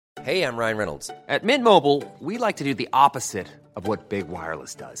Hey, I'm Ryan Reynolds. At Mint Mobile, we like to do the opposite of what Big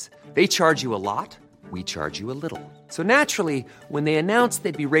Wireless does. They charge you a lot, we charge you a little. So naturally, when they announced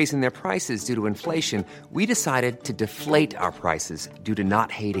they'd be raising their prices due to inflation, we decided to deflate our prices due to not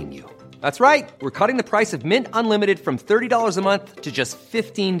hating you. That's right. We're cutting the price of Mint Unlimited from $30 a month to just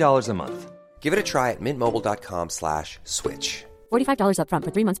 $15 a month. Give it a try at mintmobile.com/switch. $45 up front for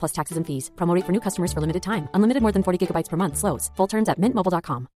 3 months plus taxes and fees. Promo rate for new customers for limited time. Unlimited more than 40 gigabytes per month. Slows full terms at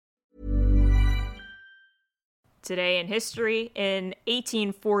mintmobile.com. Today in history, in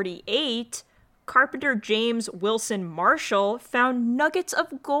 1848, carpenter James Wilson Marshall found nuggets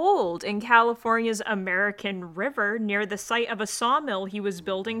of gold in California's American River near the site of a sawmill he was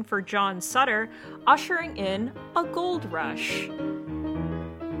building for John Sutter, ushering in a gold rush.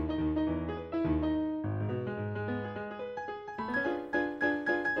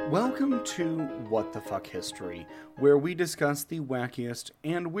 Welcome to What the Fuck History, where we discuss the wackiest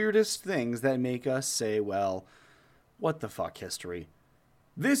and weirdest things that make us say, well, what the fuck history.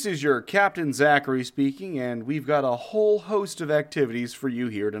 This is your Captain Zachary speaking, and we've got a whole host of activities for you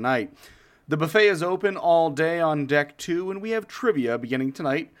here tonight. The buffet is open all day on Deck 2, and we have trivia beginning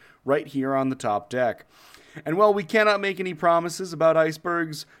tonight right here on the top deck. And while we cannot make any promises about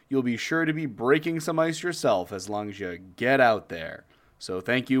icebergs, you'll be sure to be breaking some ice yourself as long as you get out there. So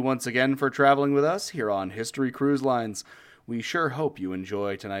thank you once again for traveling with us here on History Cruise Lines. We sure hope you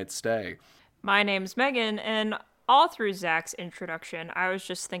enjoy tonight's stay. My name's Megan, and all through Zach's introduction, I was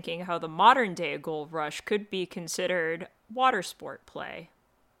just thinking how the modern day gold rush could be considered water sport play.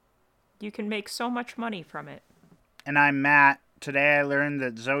 You can make so much money from it. And I'm Matt. Today I learned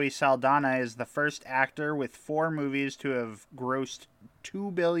that Zoe Saldana is the first actor with 4 movies to have grossed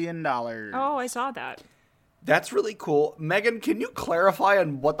 $2 billion. Oh, I saw that. That's really cool. Megan, can you clarify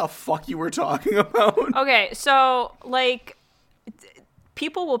on what the fuck you were talking about? Okay, so,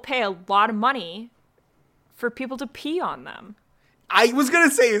 people will pay a lot of money for people to pee on them. I was gonna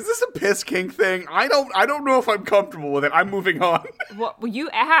say, is this a piss kink thing? I don't know if I'm comfortable with it. I'm moving on. Well,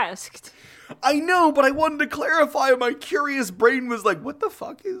 you asked. I know, but I wanted to clarify. My curious brain was like, what the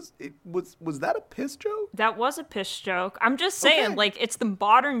fuck is it? Was that a piss joke? That was a piss joke. I'm just saying, Okay. it's the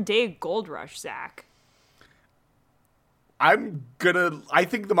modern day gold rush, Zach. I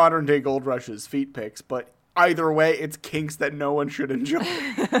think the modern day gold rush is feet pics, but either way, it's kinks that no one should enjoy.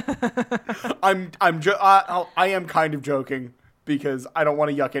 I am kind of joking because I don't want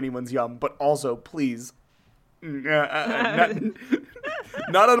to yuck anyone's yum, but also, please, not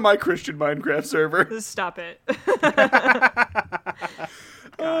on my Christian Minecraft server. Stop it.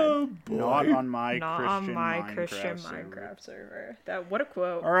 Oh boy! Not on my Christian Minecraft server. What a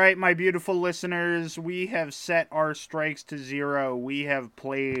quote. All right, my beautiful listeners, we have set our strikes to 0. We have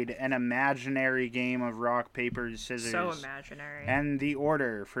played an imaginary game of rock, paper, scissors. So imaginary. And the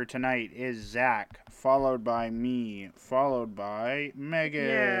order for tonight is Zach, followed by me, followed by Megan.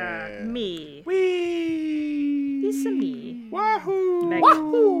 Yeah, me. Whee! It's a me. Wahoo! Megan.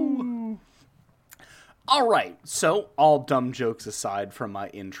 Wahoo! All right, so all dumb jokes aside from my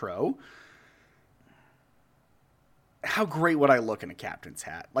intro, how great would I look in a captain's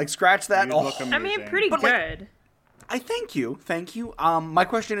hat? Scratch that. You look amazing. I mean, pretty But, good. I thank you. My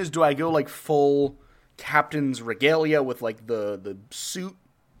question is, do I go full captain's regalia with the suit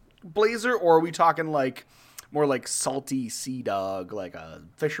blazer, or are we talking more salty sea dog, like a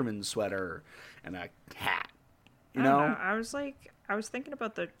fisherman's sweater and a hat? You know? I was thinking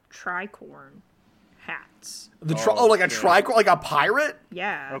about the tricorn hats. A tricorn, like a pirate?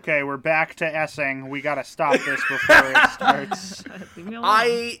 Yeah. Okay, we're back to Essing. We gotta stop this before it starts. Leave me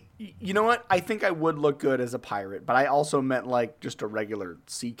alone. You know what? I think I would look good as a pirate, but I also meant just a regular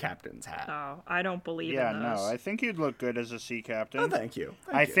sea captain's hat. Oh, I don't believe Yeah, in those. no, I think you'd look good as a sea captain. Oh, thank you.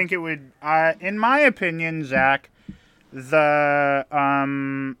 I think it would, in my opinion, Zach, the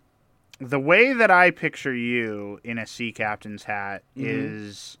way that I picture you in a sea captain's hat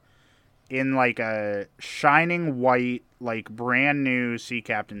is in a shining white, brand new sea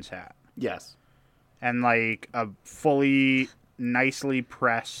captain's hat. Yes. And a fully nicely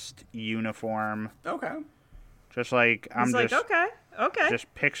pressed uniform. Okay. Just okay.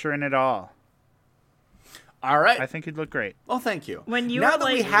 Just picturing it all. All right. I think you'd look great. Well, thank you. When you now were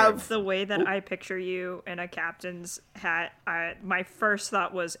that we have the way that I picture you in a captain's hat, my first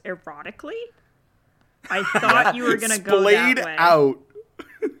thought was erotically. I thought you were gonna go splayed that way. out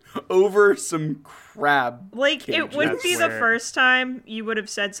over some crab. It wouldn't be the Where- first time you would have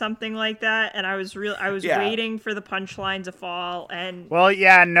said something like that, and I was Yeah. waiting for the punchline to fall, and Well,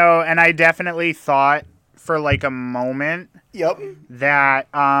 yeah, no, and I definitely thought for like a moment Yep. that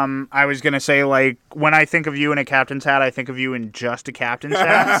I was gonna say, like, when I think of you in a captain's hat, I think of you in just a captain's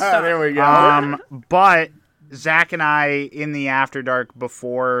hat. There we go. But Zach and I, in the After Dark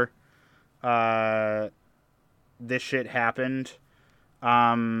before this shit happened,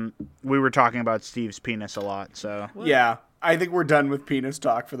 we were talking about Steve's penis a lot. So Yeah. I think we're done with penis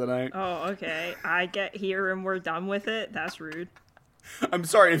talk for the night. Oh, okay. I get here and we're done with it. That's rude. I'm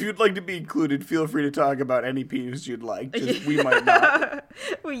sorry. If you'd like to be included, feel free to talk about any penis you'd like. Just we might not.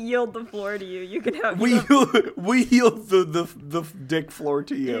 We yield the floor to you. You can have We yield the dick floor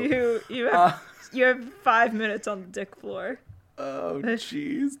to you. you have 5 minutes on the dick floor. Oh,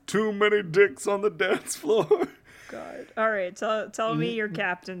 jeez. Too many dicks on the dance floor. God. All right. Tell me your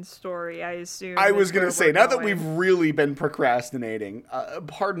captain's story. I assume. I was is going where to say, we're now that going. we've really been procrastinating,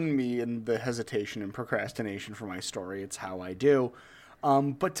 pardon me in the hesitation and procrastination for my story. It's how I do.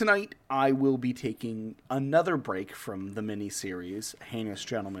 But tonight, I will be taking another break from the mini-series, Heinous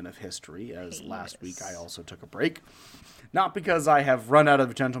Gentlemen of History, as last week I also took a break. Not because I have run out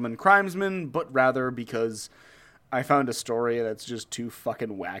of gentlemen crimesmen, but rather because I found a story that's just too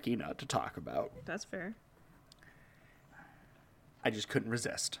fucking wacky not to talk about. That's fair. I just couldn't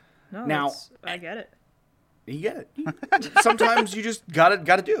resist. No, Now, I get it. you get it. Sometimes you just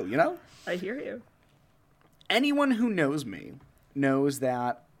gotta do, you know? I hear you. Anyone who knows me knows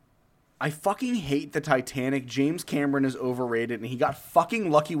that I fucking hate the Titanic. James Cameron is overrated, and he got fucking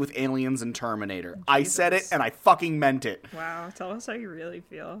lucky with Aliens and Terminator. I said it, and I fucking meant it. Wow. Tell us how you really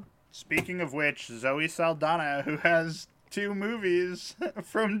feel. speaking of which, Zoe Saldana, who has 2 movies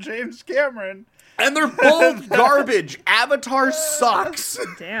from James Cameron. And they're both garbage. Avatar sucks.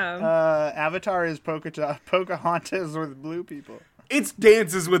 Damn. Avatar is Pocahontas with blue people. It's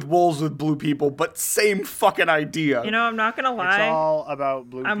Dances with Wolves with blue people, but same fucking idea. You know, I'm not gonna It's lie. all about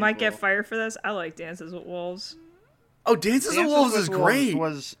blue people. I might get fired for this. I like Dances with Wolves. Oh, Dances with Wolves is great.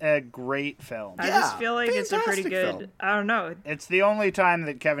 Was a great film. I Yeah, just feel like it's a pretty fantastic good. film. I don't know. It's the only time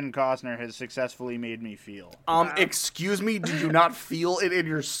that Kevin Costner has successfully made me feel. Excuse me, did you not feel it in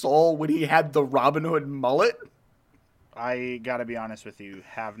your soul when he had the Robin Hood mullet? I gotta be honest with you,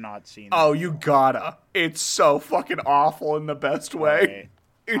 have not seen Oh, that. you gotta. It's so fucking awful in the best way.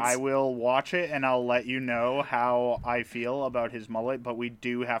 I will watch it and I'll let you know how I feel about his mullet, but we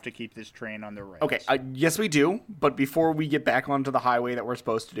do have to keep this train on the rails. Okay, yes we do, but before we get back onto the highway that we're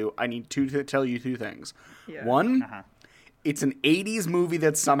supposed to do, I need to tell you 2 things. Yeah. One, it's an 80s movie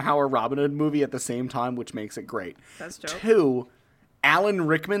that's somehow a Robin Hood movie at the same time, which makes it great. That's dope. 2, Alan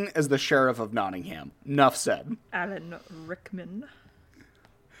Rickman is the Sheriff of Nottingham. Nuff said. Alan Rickman.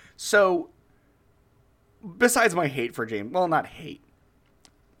 So, besides my hate for James, well, not hate.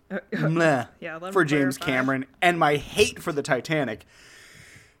 Meh, Yeah, let me for James clarify. Cameron, and my hate for the Titanic,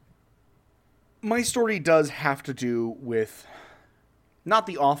 my story does have to do with not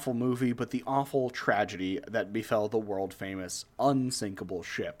the awful movie, but the awful tragedy that befell the world-famous unsinkable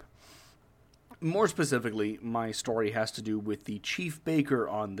ship. More specifically, my story has to do with the chief baker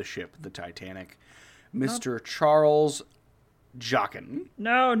on the ship, the Titanic, Mr. Charles Jockin.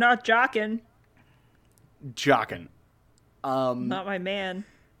 No, not Jockin. Jockin. Not my man.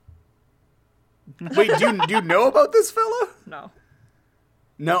 Wait, do you know about this fella? No.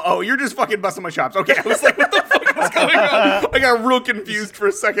 No, oh, you're just fucking busting my chops. Okay, I was like, what the fuck was going on? I got real confused for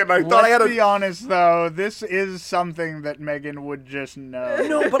a second. I thought I had Let's be honest, though, this is something that Megan would just know.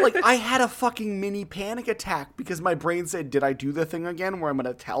 No, but like, I had a fucking mini panic attack because my brain said, did I do the thing again where I'm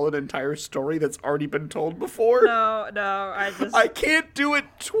going to tell an entire story that's already been told before? No, I can't do it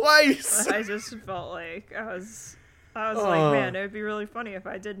twice. I just felt like I was like, man, it would be really funny if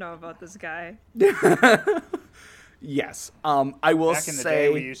I did know about this guy. Yes, I will Back in the say...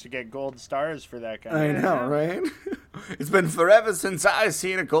 day, we used to get gold stars for that kind I of know, right? It's been forever since I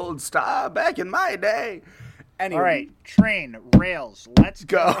seen a gold star back in my day. Anyway. All right, train, rails, let's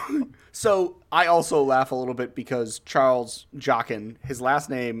go. Go. So I also laugh a little bit because Charles Jockin, his last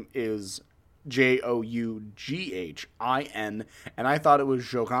name is Joughin, and I thought it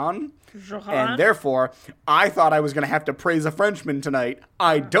was Johan. And therefore, I thought I was going to have to praise a Frenchman tonight.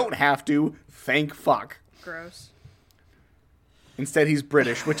 I don't have to. Thank fuck. Gross. Instead, he's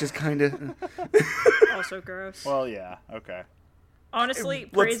British, which is kind of... Also gross. Well, yeah, okay. Honestly,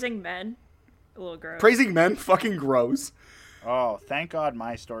 praising men, a little gross. Praising men, fucking gross. Oh, thank God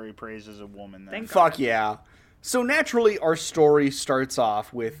my story praises a woman then. Thank Fuck yeah. So naturally, our story starts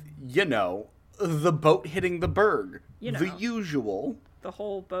off with, the boat hitting the berg. You know. The usual The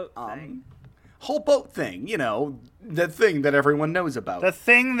whole boat thing. whole boat thing, the thing that everyone knows about. The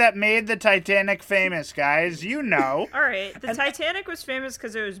thing that made the Titanic famous, guys, you know. All right, the Titanic was famous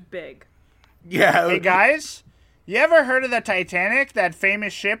because it was big. Yeah. Hey, guys, you ever heard of the Titanic, that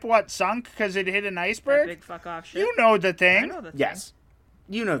famous ship what sunk because it hit an That iceberg? big fuck off shit. You know the I thing. know the thing. Yes.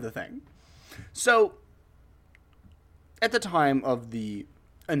 You know the thing. So, at the time of the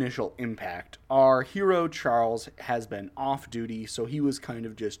initial impact, our hero Charles has been off duty, so he was kind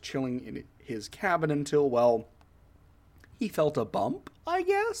of just chilling in his cabin until, well, he felt a bump, I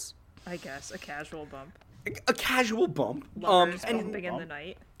guess? I guess a casual bump. A casual bump. Lovers And bumping in the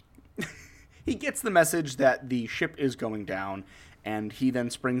night. he gets the message that the ship is going down, and he then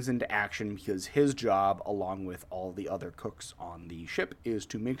springs into action because his job, along with all the other cooks on the ship, is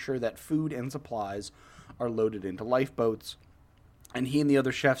to make sure that food and supplies are loaded into lifeboats. And he and the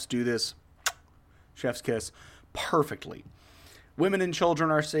other chefs do this, chef's kiss, perfectly. Women and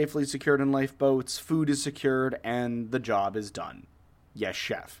children are safely secured in lifeboats, food is secured, and the job is done. Yes,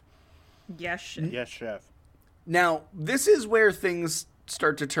 chef. Yes, shit. Yes, chef. Now, this is where things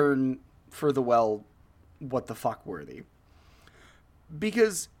start to turn for the, well, what the fuck worthy.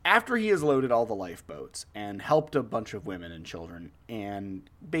 Because after he has loaded all the lifeboats and helped a bunch of women and children and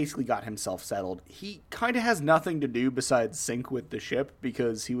basically got himself settled, he kind of has nothing to do besides sink with the ship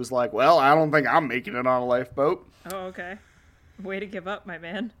because he was like, well, I don't think I'm making it on a lifeboat. Oh, okay. Way to give up, my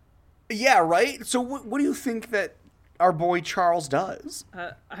man. Yeah, right? So what do you think that our boy Charles does?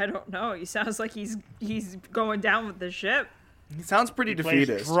 I don't know. He sounds like he's going down with the ship. He sounds pretty Plays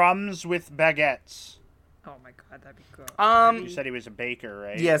defeatist. drums with baguettes. Oh my god, that'd be good. You said he was a baker,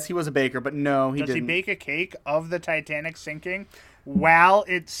 right? Yes, he was a baker, but no, he Does didn't. he bake a cake of the Titanic sinking while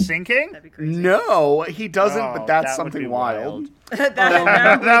it's sinking? That'd be crazy. No, he doesn't, Oh, but that's that would something be wild.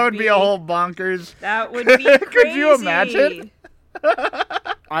 That would be a whole bonkers. That would be crazy. Could you imagine?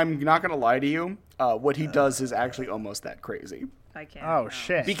 I'm not going to lie to you. What he does is actually almost that crazy. I can't. Oh, no.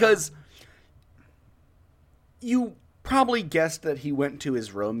 shit. Because you probably guessed that he went to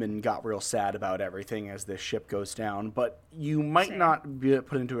his room and got real sad about everything as this ship goes down, but you might Same. not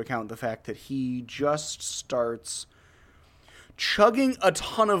put into account the fact that he just starts chugging a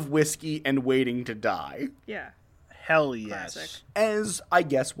ton of whiskey and waiting to die, Yeah. Hell yes. Classic. as I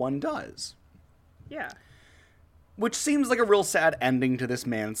guess one does. Yeah. Which seems like a real sad ending to this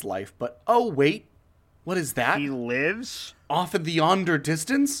man's life, but oh wait, what is that? He lives? Off in the yonder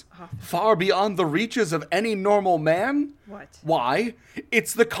distance? Far beyond the reaches of any normal man? What? Why?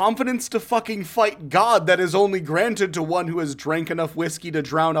 It's the confidence to fucking fight God that is only granted to one who has drank enough whiskey to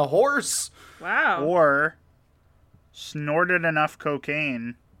drown a horse. Wow. Or snorted enough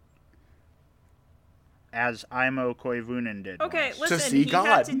cocaine as Imo Koivunen did. Okay, once. listen. see He God.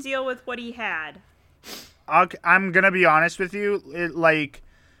 had to deal with what he had. I'm going to be honest with you.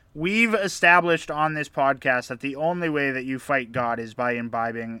 We've established on this podcast that the only way that you fight God is by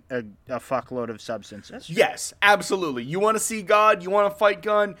imbibing a fuckload of substances. Yes, absolutely. You want to see God, you want to fight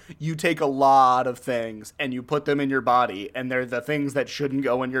God, you take a lot of things and you put them in your body, and they're the things that shouldn't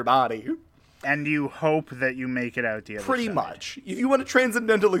go in your body. And you hope that you make it out the other Pretty side. much. If you want a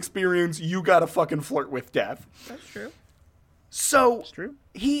transcendental experience, you gotta fucking flirt with death. That's true. So, true.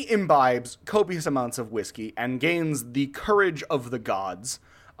 he imbibes copious amounts of whiskey and gains the courage of the gods.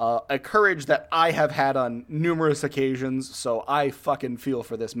 A courage that I have had on numerous occasions, so I fucking feel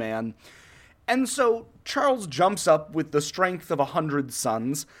for this man. And so Charles jumps up with the strength of 100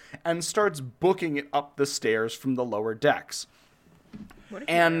 suns and starts booking it up the stairs from the lower decks. What a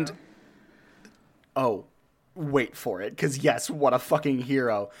And, hero. oh, wait for it, because yes, what a fucking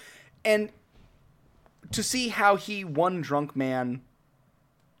hero. And to see how one drunk man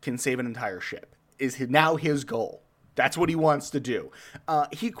can save an entire ship is now his goal. That's what he wants to do.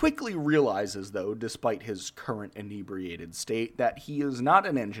 He quickly realizes, though, despite his current inebriated state, that he is not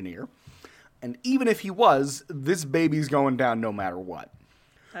an engineer. And even if he was, this baby's going down no matter what.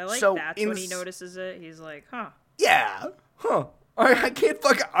 I like so that's when he notices it. He's like, huh. Yeah. Huh. I can't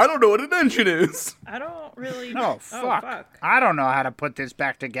I don't know what an engine is. I don't really. Oh, fuck. I don't know how to put this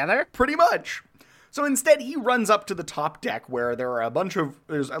back together. Pretty much. So instead, he runs up to the top deck where there are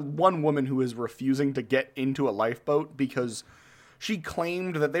there's one woman who is refusing to get into a lifeboat because she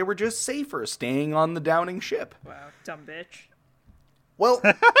claimed that they were just safer staying on the downing ship. Wow, dumb bitch. Well,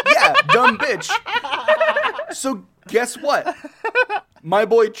 yeah, dumb bitch. So guess what? My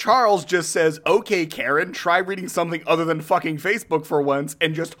boy Charles just says, okay, Karen, try reading something other than fucking Facebook for once,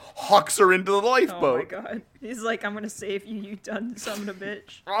 and just hucks her into the Oh my lifeboat. god. He's like, I'm gonna save you, you done son of a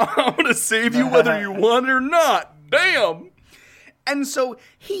bitch. I'm gonna save you whether you want it or not. Damn. And so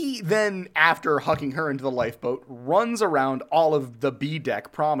he then, after hucking her into the lifeboat, runs around all of the B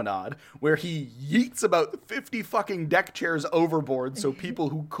deck promenade, where he yeets about 50 fucking deck chairs overboard so people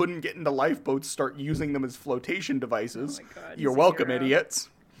who couldn't get into lifeboats start using them as flotation devices. Oh my God, You're he's a welcome, hero. idiots.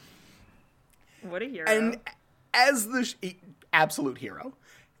 What a hero. And as absolute hero.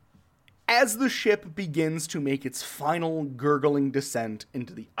 As the ship begins to make its final gurgling descent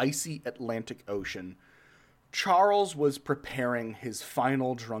into the icy Atlantic Ocean, Charles was preparing his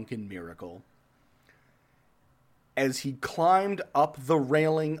final drunken miracle. As he climbed up the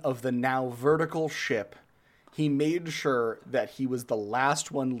railing of the now vertical ship, he made sure that he was the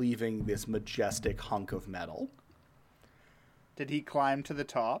last one leaving this majestic hunk of metal. Did he climb to the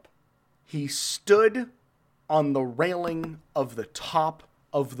top? He stood on the railing of the top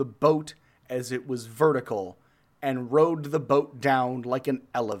of the boat as it was vertical and rode the boat down like an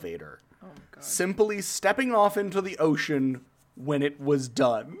elevator, simply stepping off into the ocean when it was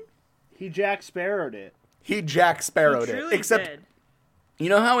done. He Jack Sparrowed it. He Jack Sparrowed He it. truly Except, did. you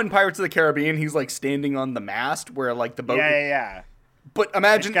know how in Pirates of the Caribbean he's like standing on the mast where like the boat... Yeah. But This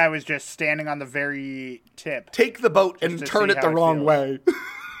imagine, guy was just standing on the very tip. take the boat and to turn see it the how it wrong feels. way.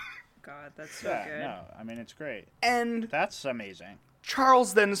 God, that's so Yeah, good. no, I mean, it's great. And That's amazing.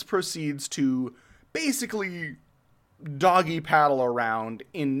 Charles then proceeds to basically doggy paddle around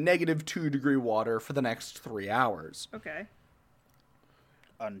in -2-degree water for the next 3 hours. Okay.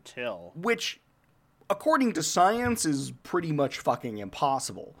 Until. Which, according to science, is pretty much fucking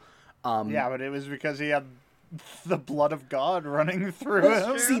impossible. Yeah, but it was because he had the blood of God running through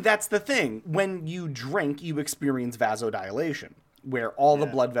him. See, that's the thing. When you drink, you experience vasodilation, where all the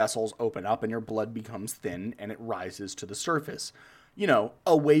blood vessels open up and your blood becomes thin and it rises to the surface. You know,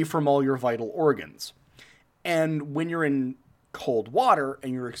 away from all your vital organs. And when you're in cold water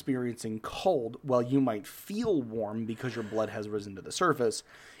and you're experiencing cold, well, you might feel warm because your blood has risen to the surface.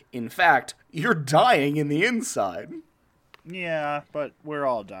 In fact, you're dying in the inside. Yeah, but we're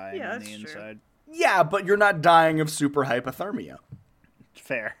all dying Yeah, on the that's true. inside. Yeah, but you're not dying of super hypothermia.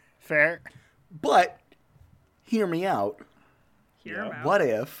 Fair. But, hear me out. Hear him out. What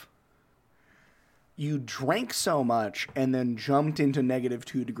if you drank so much and then jumped into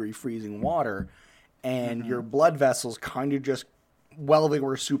 -2-degree freezing water and your blood vessels kind of just, while they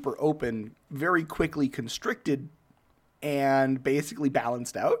were super open, very quickly constricted and basically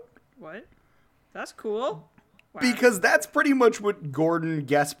balanced out? What? That's cool. Wow. Because that's pretty much what Gordon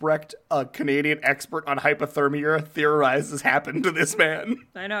Gesprecht, a Canadian expert on hypothermia, theorizes happened to this man.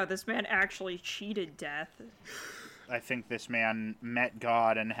 I know, this man actually cheated death. I think this man met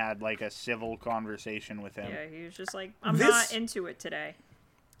God and had like a civil conversation with him. Yeah, he was just like, I'm This- not into it today.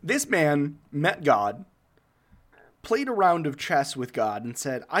 This man met God, played a round of chess with God, and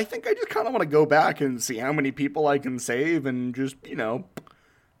said, I think I just kind of want to go back and see how many people I can save and just, you know,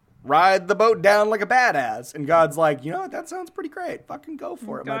 ride the boat down like a badass. And God's like, you know what, that sounds pretty great. Fucking go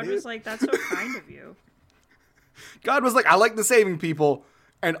for it, my God dude. was like, that's so kind of you. God was like, I like the saving people,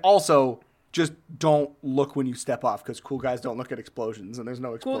 and also just don't look when you step off, because cool guys don't look at explosions, and there's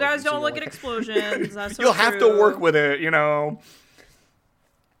no explosions. Cool guys so don't you'll look at explosions. That's so You'll have to true. work with it, you know.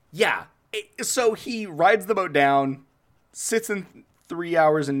 Yeah. So he rides the boat down, sits in 3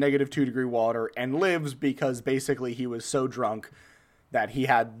 hours in -2-degree water, and lives because basically he was so drunk that he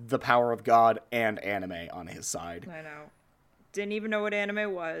had the power of God and anime on his side. I know. Didn't even know what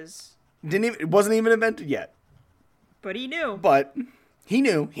anime was, It wasn't even invented yet, but he knew. but he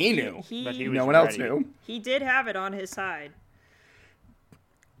knew. But he was No one else ready. knew. He did have it on his side.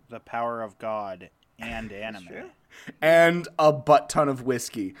 The power of God and anime. And a butt ton of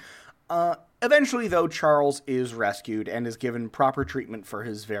whiskey. Eventually, though, Charles is rescued and is given proper treatment for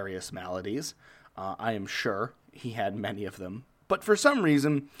his various maladies. I am sure he had many of them. But for some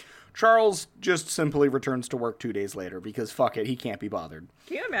reason, Charles just simply returns to work 2 days later because fuck it, he can't be bothered.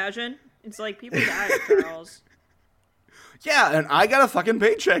 Can you imagine? It's like people die at Charles. Yeah, and I got a fucking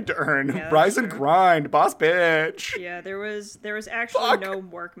paycheck to earn. Yeah, that's Rise and true. grind, boss bitch. Yeah, there was actually Fuck. no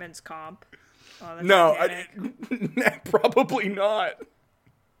workman's comp. Oh, that's No, Titanic. probably not.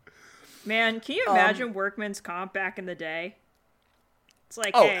 Man, can you imagine workman's comp back in the day? It's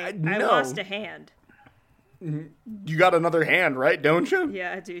like, Oh, hey, I no. lost a hand. You got another hand, right? Don't you?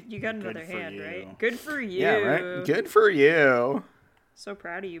 Yeah, dude, you got another for hand, you. right? Good for you. Yeah, right? Good for you. So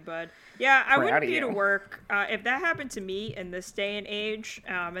proud of you, bud. Yeah, I Proud wouldn't of be to you. work if that happened to me in this day and age.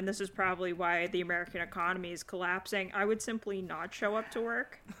 And this is probably why the American economy is collapsing. I would simply not show up to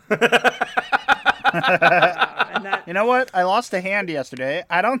work. And that You know what? I lost a hand yesterday.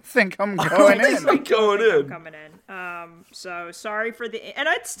 I don't think I'm going in. I'm going I'm in. coming in. So sorry for the, and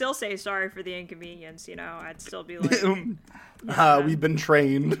I'd still say sorry for the inconvenience. You know, I'd still be like, We've been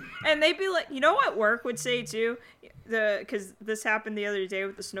trained. and they'd be like, you know what work would say too, because this happened the other day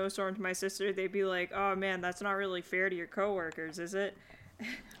with the snowstorm to my sister. They'd be like, oh man, that's not really fair to your coworkers, is it?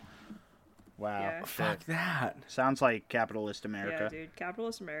 Wow. Yeah. Fuck that. Sounds like capitalist Yeah, America. dude.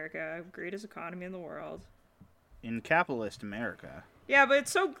 Capitalist America, greatest economy in the world. In capitalist America. Yeah, but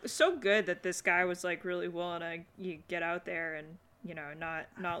it's so good that this guy was like really willing to get out there and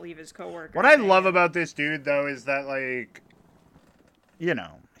not leave his coworkers. What I love about this dude, though, is that, like,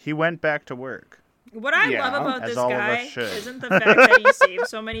 he went back to work. What I Yeah, love about as this all of guy us should. isn't the fact that he saved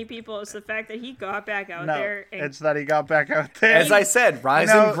so many people. It's the fact that he got back out No, there. And it's that he got back out there. As I said, rise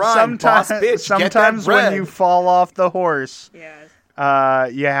and grind, sometimes, boss bitch. Get that sometimes when bread. you fall off the horse, yeah,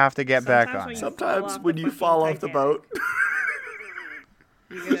 you have to get back on Sometimes it. Sometimes fall when off you the fall fucking off the Titanic. boat.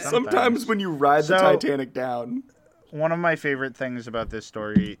 you gotta- Sometimes when you ride the So- Titanic down. One of my favorite things about this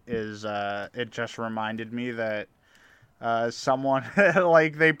story is it just reminded me that someone,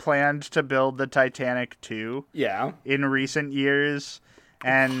 like, they planned to build the Titanic 2 Yeah. in recent years,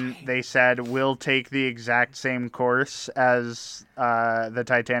 and they said, we'll take the exact same course as the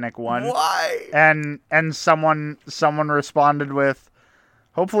Titanic 1. Why? And someone responded with,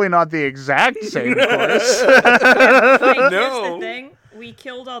 hopefully not the exact same course. Like, here's No. the thing: we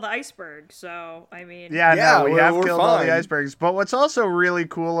killed all the icebergs, so I mean, Yeah, Yeah, no, we we're- have we're killed all the fine. icebergs. But what's also really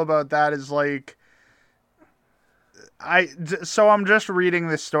cool about that is, like, so I'm just reading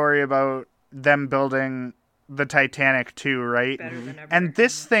this story about them building the Titanic 2, right? better than ever. And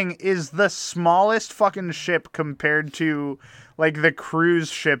this thing is the smallest fucking ship compared to, like, the cruise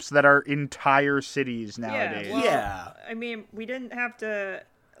ships that are entire cities nowadays. Yeah, well, Yeah. I mean, we didn't have to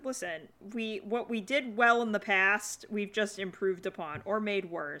listen. What we did well in the past, we've just improved upon or made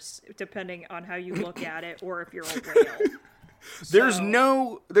worse, depending on how you look at it, or if you're a whale. There's So-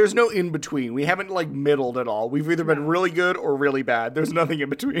 no in between. We haven't like middled at all. We've either been really good or really bad. There's nothing in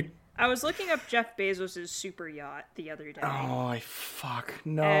between. I was looking up Jeff Bezos' super yacht the other day. Oh, fuck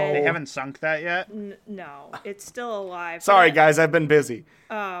no. And- They haven't sunk that yet? No, it's still alive. Sorry, but guys. I've been busy.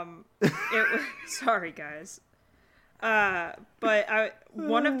 Sorry, guys. But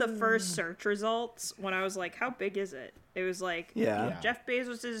one of the first search results when I was like, "How big is it?" It was like, Yeah. Jeff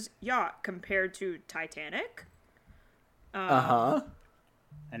Bezos' yacht compared to Titanic.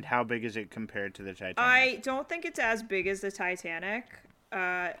 And how big is it compared to the Titanic? I don't think it's as big as the Titanic,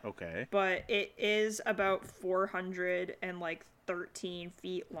 Okay. but it is about 413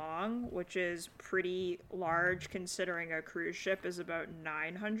 feet long, which is pretty large considering a cruise ship is about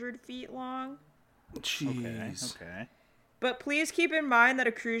 900 feet long. Jeez. Okay. But please keep in mind that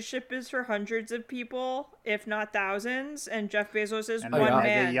a cruise ship is for hundreds of people, if not thousands, and Jeff Bezos is And one the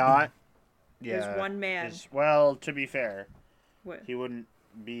man. yacht Is one man. well, to be fair, What? he wouldn't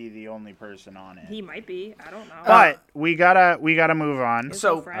be the only person on it. He might be. I don't know. But we gotta move on. His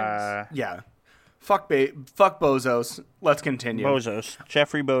so, no friends. Yeah. Fuck Bozos. Let's continue. Bezos,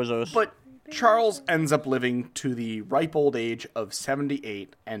 Jeffrey Bezos. But Charles ends up living to the ripe old age of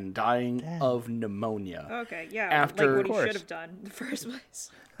 78 and dying of pneumonia. Okay, yeah, After- like what Of he should have done in the first place.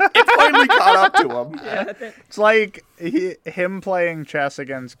 It finally caught up to him. It's like him playing chess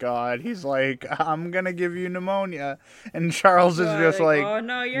against God. He's like, I'm gonna give you pneumonia, and Charles is just like, oh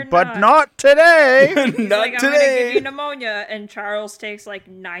no, you're but not today. He's Not like, I'm gonna give today. you pneumonia, and Charles takes like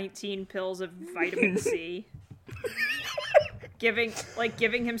 19 pills of vitamin C,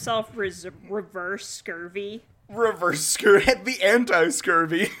 giving himself reverse scurvy. Reverse scurvy. The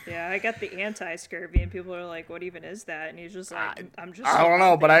anti-scurvy. Yeah, I got the anti-scurvy, and people are like, "What even is that?" And he's just like, "I'm just." I don't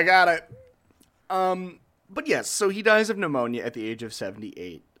know, but I got it. But yes, so he dies of pneumonia at the age of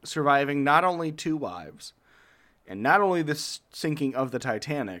 78, surviving not only 2 wives, and not only the sinking of the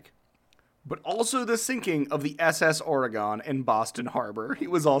Titanic, but also the sinking of the SS Oregon in Boston Harbor. He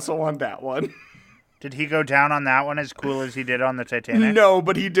was also on that one. Did he go down on that one as cool as he did on the Titanic? No,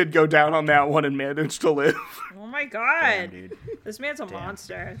 but he did go down on that one and managed to live. Oh my god, dude. this man's a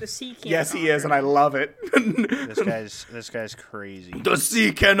monster. The sea can't. Yes, he is, and conquer I love it. This guy's crazy. The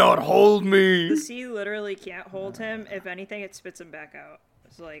sea cannot hold me. The sea literally can't hold him. If anything, it spits him back out.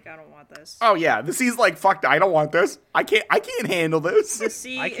 It's like, I don't want this. Oh yeah, the sea's like, fuck, I don't want this. I can't handle this. The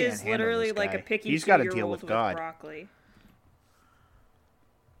sea I can't is handle literally this like a guy. picky He's gotta 2-year-old deal with with God. broccoli.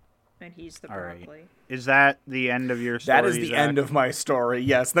 And he's the All right. broccoli. Is that the end of your story? That is the Zach? end of my story.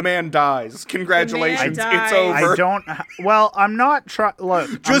 Yes, the man dies. Congratulations, dies. it's over. I don't. Well, I'm not trying. Look,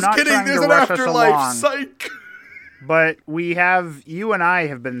 I'm Just not kidding. trying There's to an rush us afterlife. along, Psych. but you and I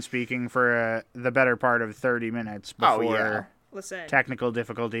have been speaking for the better part of 30 minutes before Oh, yeah. Listen, technical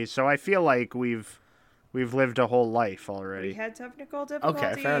difficulties. So I feel like we've lived a whole life we already. had technical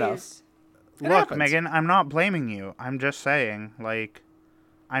difficulties. fair enough. Look, happens. Megan, I'm not blaming you. I'm just saying, like,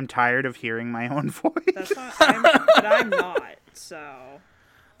 I'm tired of hearing my own voice. That's not, but I'm not, so.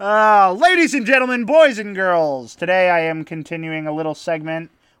 Ladies and gentlemen, boys and girls, today I am continuing a little segment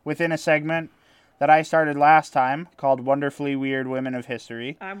within a segment that I started last time called Wonderfully Weird Women of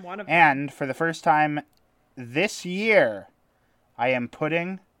History. I'm one of them. And for the first time this year, I am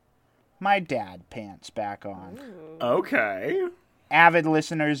putting my dad pants back on. Okay. Avid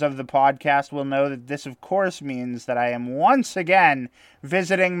listeners of the podcast will know that this, of course, means that I am once again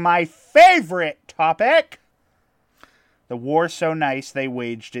visiting my favorite topic. The war so nice they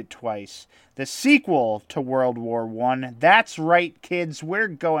waged it twice. The sequel to World War I. That's right, kids. We're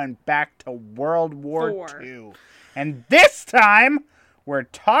going back to World War II. And this time, we're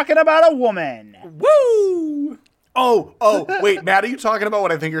talking about a woman. Woo! Oh, wait, Matt, are you talking about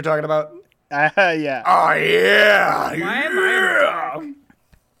what I think you're talking about? Yeah. Oh, yeah. Why am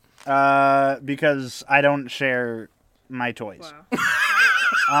I Because I don't share my toys.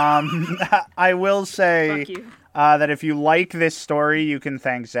 Wow. I will say Fuck you. that if you like this story, you can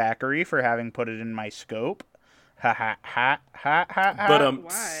thank Zachary for having put it in my scope. Ha ha ha ha ha ha. But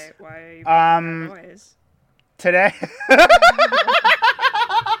Why? Why are you making that noise?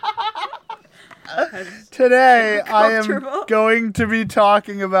 Today, Are you I am comfortable? going to be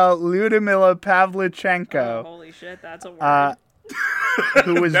talking about Lyudmila Oh, Pavlichenko, holy shit, that's a word.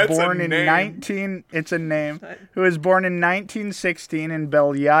 who was That's a born in name. It's a name. Who was born in 1916 in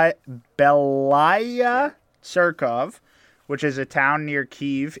Belaya Surkov, which is a town near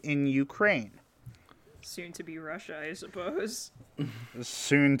Kyiv in Ukraine. Soon to be Russia, I suppose.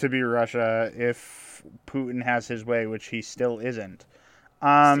 Soon to be Russia, if Putin has his way, which he still isn't.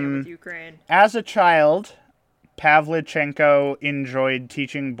 Stay with Ukraine. As a child, Pavlichenko enjoyed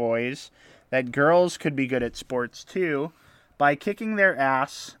teaching boys that girls could be good at sports too by kicking their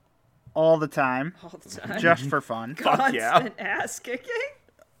ass all the time, All the time. just for fun. Fuck yeah. Constant ass kicking.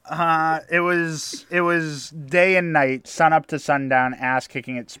 It was day and night, sun up to sundown, ass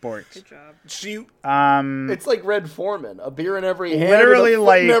kicking at sports. Good job. It's like Red Foreman, a beer in every hand, Literally, and a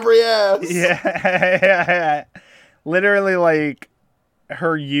foot in like- every ass. Yeah, literally, like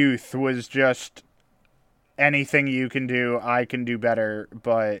her youth was just anything you can do, I can do better,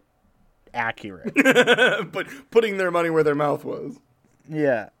 but accurate. But putting their money where their mouth was.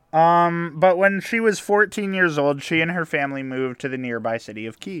 Yeah. But when she was 14 years old, she and her family moved to the nearby city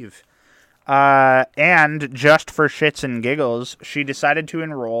of Kyiv. And just for shits and giggles, she decided to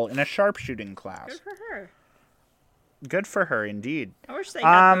enroll in a sharpshooting class. Good for her. Good for her, indeed. I wish they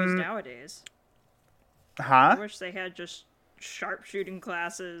had those nowadays. I Huh? wish they had just sharpshooting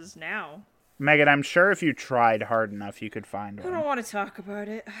classes now. Megan, I'm sure if you tried hard enough, you could find I one. don't want to talk about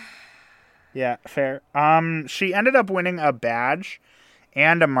it. Yeah, fair. She ended up winning a badge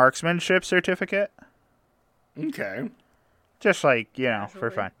and a marksmanship certificate. Okay. Just like, for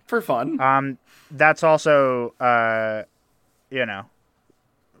fun. For fun. That's also,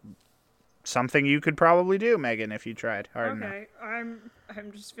 something you could probably do, Megan, if you tried hard enough. Okay, I'm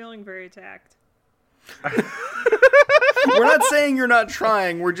just feeling very attacked. We're not saying you're not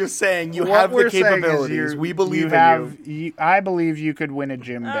trying. We're just saying you What have the we're saying is capabilities. We believe you. I believe you could win a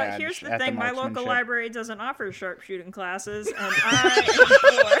gym badge. Here's the at thing: my local marksmanship. library doesn't offer sharpshooting classes, and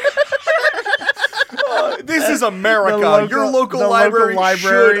I This is America. Your local the library, local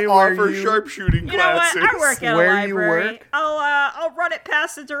library should where offer you- sharpshooting You know what? classes. I work at Where a you library. work? I'll run it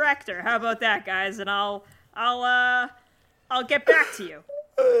past the director. How about that, guys? And I'll get back to you.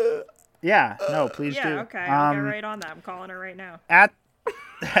 Yeah, no, please Yeah, do. okay. I'll get right on that. I'm calling her right now. At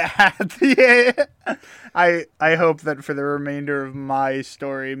the I hope that for the remainder of my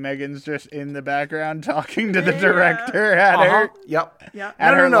story, Megan's just in the background talking to the director at her Yep. Yeah.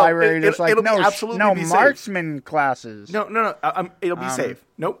 at her library, just like it'll no, absolutely no be safe. marksman classes. No. It'll be safe.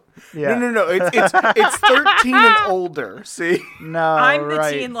 Nope. yeah. No. It's 13 and older. See. No, I'm the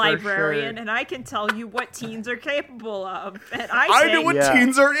right, teen for librarian, sure. and I can tell you what teens are capable of. And I I say, know what Yeah.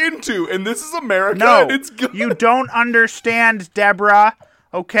 teens are into, and this is America, No, and it's good. you don't understand, Deborah.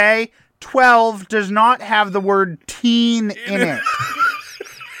 Okay, 12 does not have the word teen in it,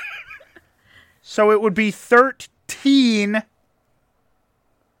 so it would be 13.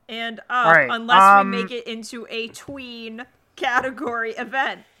 and All right, unless we make it into a tween category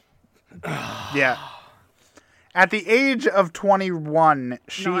event. Yeah. At the age of 21,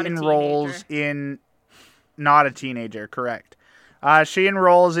 she Not a enrolls in... Not a teenager, correct. She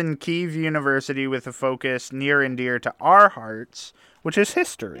enrolls in Kyiv University with a focus near and dear to our hearts, which is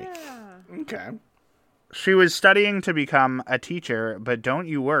history. Okay. She was studying to become a teacher, but don't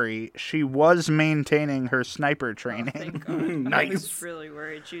you worry, she was maintaining her sniper training. Thank God. I Nice. was really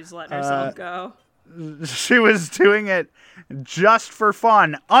worried she was letting herself go. She was doing it just for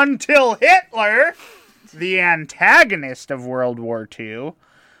fun until Hitler, the antagonist of World War II,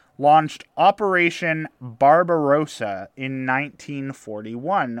 launched Operation Barbarossa in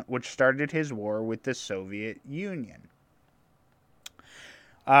 1941, which started his war with the Soviet Union.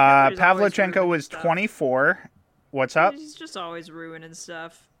 Pavlichenko was 24. What's up? He's just always ruining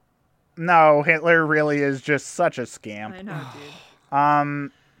stuff. No, Hitler really is just such a scam. I know,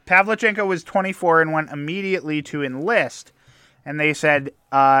 dude. Pavlichenko was 24 and went immediately to enlist. And they said,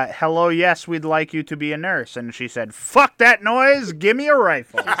 hello, yes, we'd like you to be a nurse. And she said, fuck that noise, give me a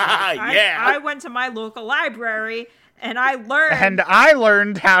rifle. I went to my local library, and I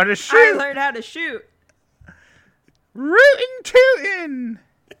learned how to shoot. I learned how to shoot. Rootin' tootin'.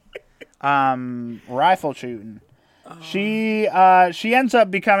 Rifle shooting. She ends up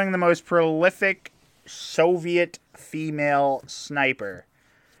becoming the most prolific Soviet female sniper.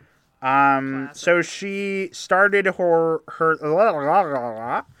 So she started her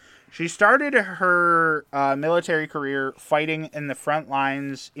military career fighting in the front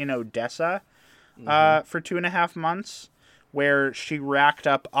lines in Odessa for 2.5 months, where she racked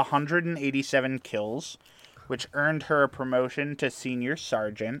up 187 kills, which earned her a promotion to senior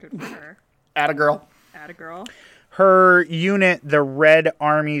sergeant. Good for her. Atta girl. Her unit, the Red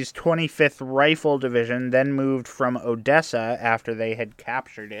Army's 25th Rifle Division, then moved from Odessa after they had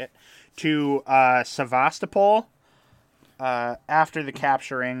captured it to Sevastopol after the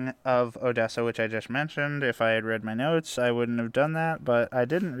capturing of Odessa, which I just mentioned. If I had read my notes, I wouldn't have done that, but I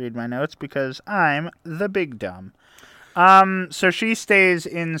didn't read my notes because I'm the big dumb. So she stays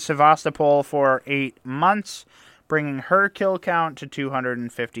in Sevastopol for 8 months, bringing her kill count to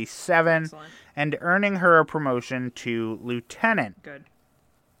 257. Excellent. And earning her a promotion to lieutenant. Good.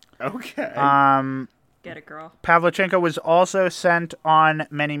 Okay. Get it, girl. Pavlichenko was also sent on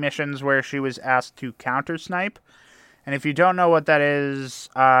many missions where she was asked to counter-snipe. And if you don't know what that is,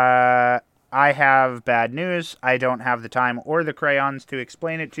 I have bad news. I don't have the time or the crayons to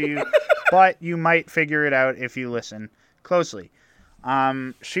explain it to you, but you might figure it out if you listen closely.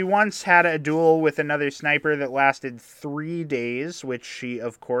 She once had a duel with another sniper that lasted 3 days, which she,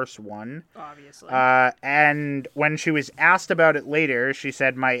 of course, won. Obviously. And when she was asked about it later, she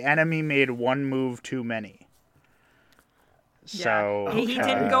said, my enemy made one move too many. So yeah. He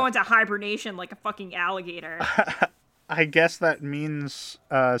didn't go into hibernation like a fucking alligator. I guess that means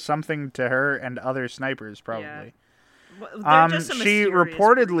something to her and other snipers, probably. Yeah. Well, they're just a she mysterious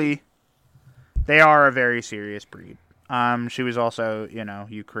reportedly... breed. They are a very serious breed. She was also,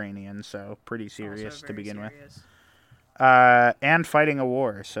 Ukrainian, so pretty serious to begin with. And fighting a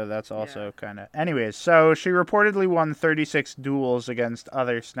war, so that's also kind of... Anyways, so she reportedly won 36 duels against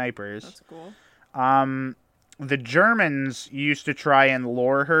other snipers. That's cool. The Germans used to try and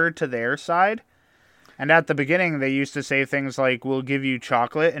lure her to their side. And at the beginning, they used to say things like, we'll give you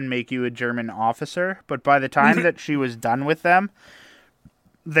chocolate and make you a German officer. But by the time that she was done with them...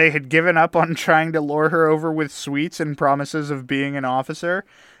 They had given up on trying to lure her over with sweets and promises of being an officer,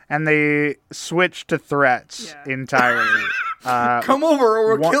 and they switched to threats entirely. Come over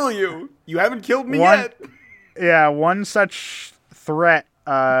or we'll kill you. You haven't killed me yet. Yeah, one such threat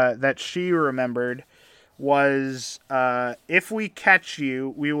that she remembered was, if we catch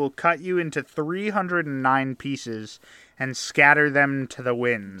you, we will cut you into 309 pieces and scatter them to the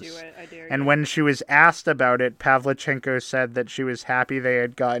winds. Do it, I dare you. And when she was asked about it, Pavlichenko said that she was happy they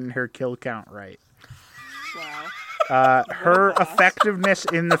had gotten her kill count right. Wow. Her effectiveness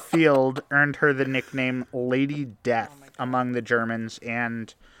in the field earned her the nickname Lady Death among the Germans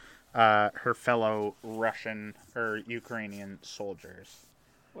and her fellow Russian or Ukrainian soldiers.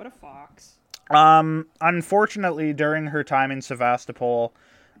 What a fox. Unfortunately, during her time in Sevastopol,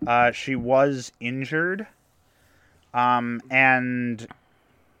 she was injured. And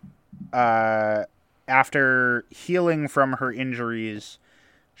after healing from her injuries,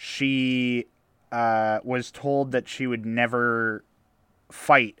 she was told that she would never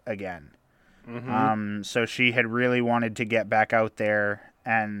fight again. Mm-hmm. So she had really wanted to get back out there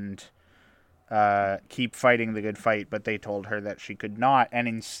and keep fighting the good fight, but they told her that she could not. And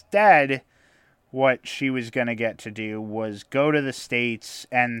instead, what she was going to get to do was go to the States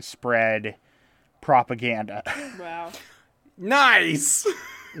and spread propaganda. Wow. Nice!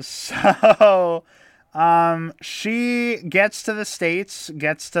 So, she gets to the States,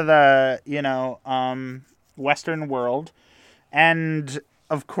 gets to the, Western world, and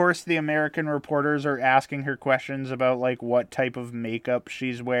of course the American reporters are asking her questions about, like, what type of makeup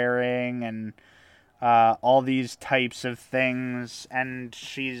she's wearing and all these types of things, and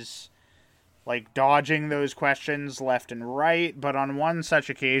she's like dodging those questions left and right, but on one such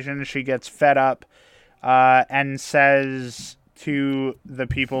occasion she gets fed up and says to the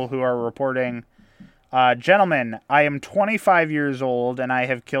people who are reporting, Gentlemen, I am 25 years old and I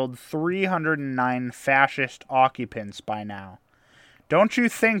have killed 309 fascist occupants by now. Don't you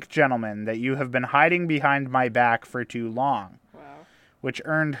think, gentlemen, that you have been hiding behind my back for too long? Wow. Which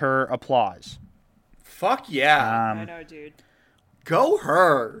earned her applause. Fuck yeah. I know, dude. Go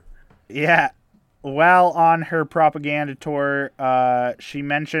her. Yeah. While on her propaganda tour, she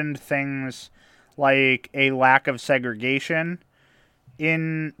mentioned things like a lack of segregation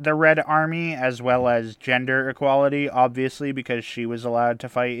in the Red Army, as well as gender equality, obviously, because she was allowed to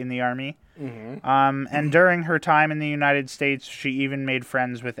fight in the Army. Mm-hmm. And during her time in the United States, she even made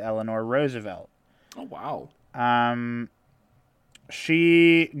friends with Eleanor Roosevelt. Oh, wow.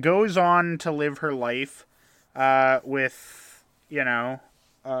 She goes on to live her life with,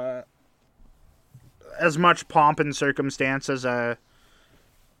 as much pomp and circumstance as a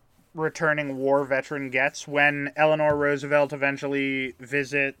returning war veteran gets. When Eleanor Roosevelt eventually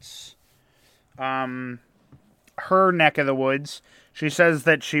visits her neck of the woods, she says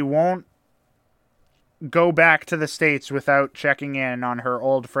that she won't go back to the States without checking in on her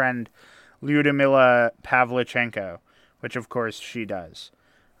old friend Lyudmila Pavlichenko, which of course she does.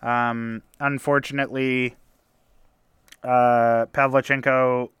 Unfortunately,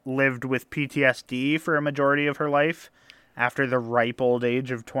 Pavlichenko lived with PTSD for a majority of her life after the ripe old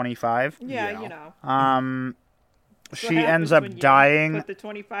age of 25. Yeah. You know. She ends up dying. Put the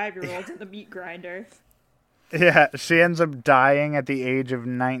 25-year-olds in the meat grinder. Yeah, she ends up dying at the age of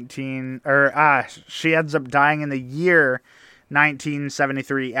 19, she ends up dying in the year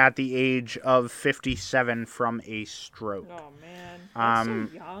 1973 at the age of 57 from a stroke. Oh, man. That's so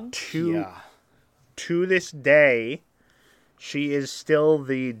young. To this day, she is still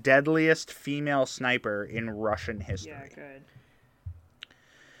the deadliest female sniper in Russian history. Yeah, good.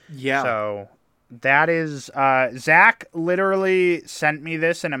 Yeah. So that is, Zach literally sent me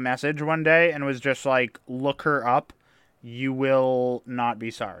this in a message one day and was just like, look her up. You will not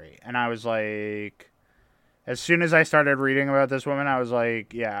be sorry. And I was like, as soon as I started reading about this woman, I was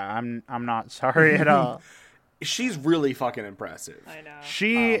like, yeah, I'm not sorry at all. She's really fucking impressive. I know.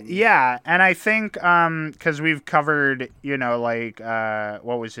 Yeah, and I think, because we've covered,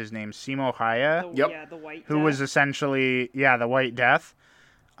 what was his name? Simo Haya? Yep. Yeah, the White Who Death. was essentially, the White Death.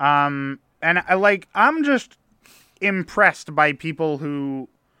 And I'm just impressed by people who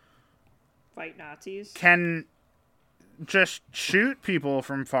Fight Nazis. can just shoot people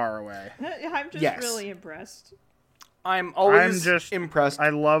from far away. I'm just really impressed. I'm always just impressed. I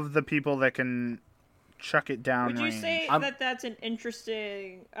love the people that can chuck it down Would you range. say that that's an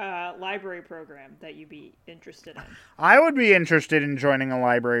interesting library program that you'd be interested in? I would be interested in joining a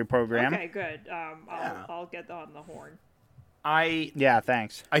library program. Okay, good. I'll get on the horn. Yeah,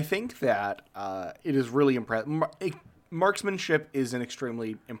 thanks. I think that it is really impressive. Marksmanship is an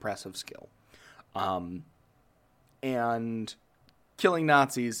extremely impressive skill. And killing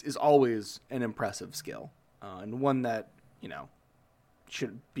Nazis is always an impressive skill. And one that,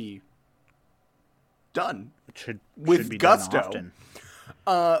 should be done. It should be gusto. done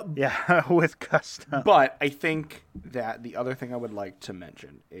often. Yeah, with gusto. But I think that the other thing I would like to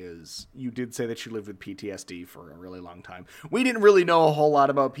mention is you did say that she lived with PTSD for a really long time. We didn't really know a whole lot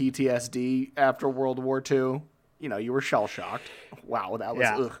about PTSD after World War II. You were shell-shocked. Wow, that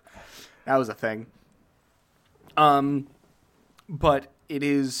was that was a thing. But it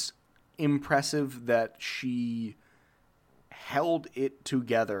is impressive that she held it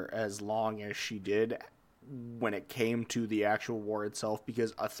together as long as she did when it came to the actual war itself,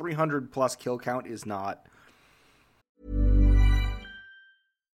 because a 300 plus kill count is not.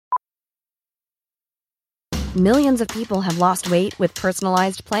 Millions of people have lost weight with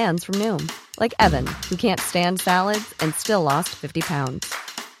personalized plans from Noom. Like Evan, who can't stand salads and still lost 50 pounds.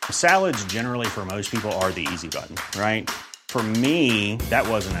 Salads generally for most people are the easy button, right? For me, that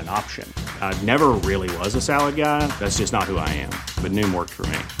wasn't an option. I never really was a salad guy. That's just not who I am. But Noom worked for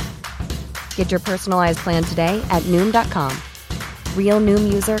me. Get your personalized plan today at Noom.com. Real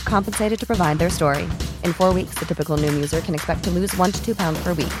Noom user compensated to provide their story. In 4 weeks, the typical Noom user can expect to lose 1 to 2 pounds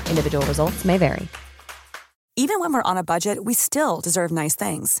per week. Individual results may vary. Even when we're on a budget, we still deserve nice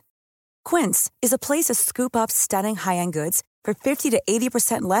things. Quince is a place to scoop up stunning high-end goods for 50 to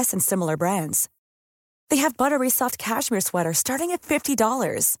 80% less than similar brands. They have buttery soft cashmere sweaters starting at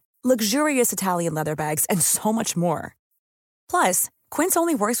 $50, luxurious Italian leather bags, and so much more. Plus, Quince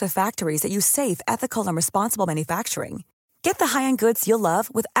only works with factories that use safe, ethical, and responsible manufacturing. Get the high-end goods you'll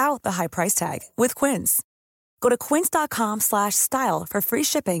love without the high price tag with Quince. Go to quince.com/style for free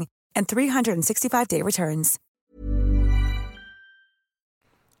shipping and 365-day returns.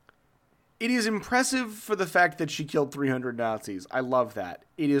 It is impressive for the fact that she killed 300 Nazis. I love that.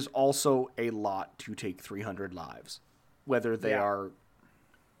 It is also a lot to take 300 lives, whether they are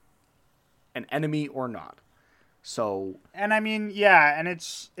an enemy or not. So, and I mean, yeah, and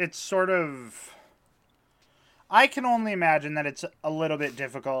it's sort of, I can only imagine that it's a little bit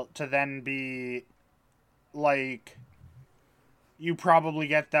difficult to then be like, you probably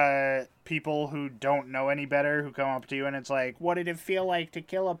get the people who don't know any better who come up to you and it's like, what did it feel like to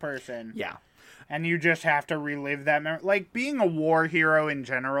kill a person? yeah. And you just have to relive that memory. Like, being a war hero in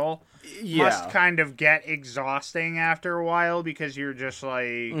general must kind of get exhausting after a while because you're just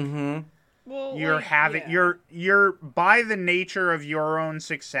like, Well, you're by the nature of your own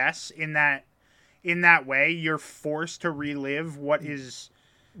success in that way, you're forced to relive what is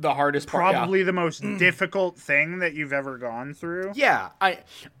the hardest part, probably the most difficult thing that you've ever gone through. Yeah,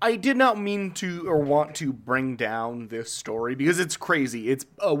 I did not mean to or want to bring down this story because it's crazy. It's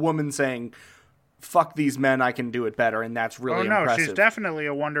a woman saying, fuck these men, I can do it better, and that's really impressive. She's definitely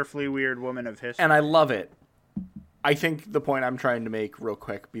a wonderfully weird woman of history. And I love it. I think the point I'm trying to make real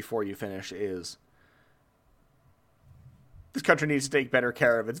quick before you finish is this country needs to take better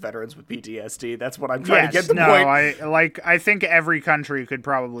care of its veterans with PTSD. That's what I'm trying to get the point. I think every country could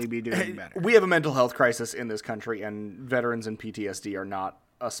probably be doing better. We have a mental health crisis in this country, and veterans and PTSD are not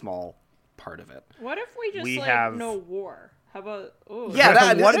a small part of it. What if we just no war? How about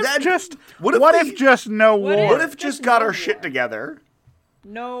what if just no war? What if just got our shit together?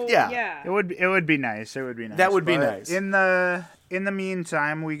 No. Yeah. It would be nice. It would be nice. That would be nice. In the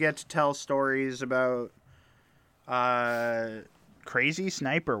meantime, we get to tell stories about crazy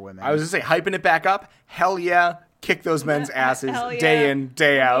sniper women. I was gonna say, hyping it back up. Hell yeah. Kick those men's asses day in,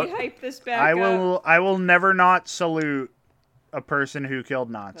 day out. We hype this back up. I will never not salute a person who killed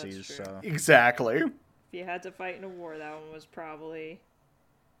Nazis. So exactly. If you had to fight in a war, that one was probably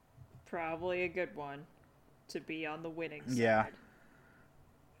a good one to be on the winning side. Yeah.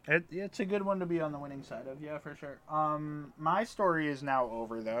 It's a good one to be on the winning side of, yeah, for sure. My story is now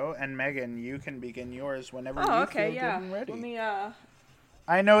over, though, and Megan, you can begin yours whenever you feel good and ready. Let me,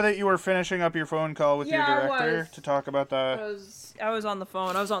 I know that you were finishing up your phone call with your director to talk about the... I was on the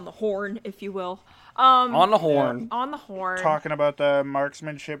phone. I was on the horn, if you will. On the horn. On the horn. Talking about the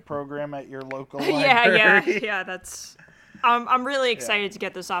marksmanship program at your local library. Yeah, that's... I'm really excited to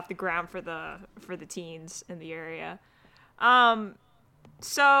get this off the ground for the teens in the area.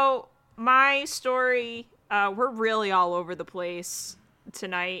 So, my story, we're really all over the place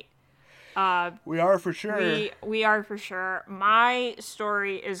tonight. We are for sure. We are for sure. My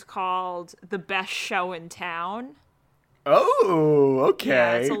story is called The Best Show in Town. Oh, okay.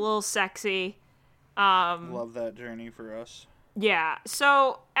 Yeah, it's a little sexy. Love that journey for us. Yeah,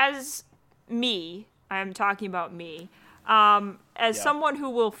 so as me, I'm talking about me, as someone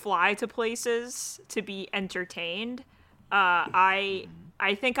who will fly to places to be entertained,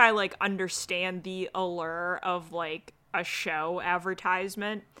 I think I, like, understand the allure of, like, a show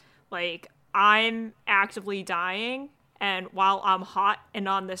advertisement. Like, I'm actively dying, and while I'm hot and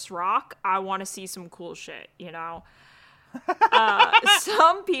on this rock, I want to see some cool shit, you know?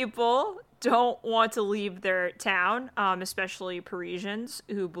 Some people don't want to leave their town, especially Parisians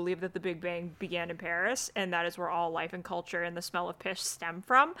who believe that the Big Bang began in Paris, and that is where all life and culture and the smell of piss stem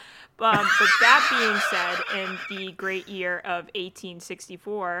from. But that being said, in the great year of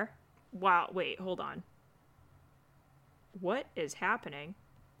 1864, wow, wait, hold on. What is happening?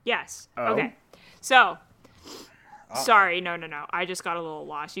 Yes. Oh. Okay. So, sorry, no. I just got a little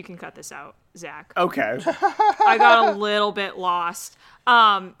lost. You can cut this out, Zach. Okay. I got a little bit lost.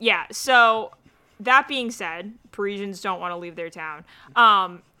 Yeah, so that being said, Parisians don't want to leave their town.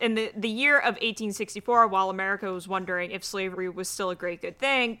 In the year of 1864, while America was wondering if slavery was still a great good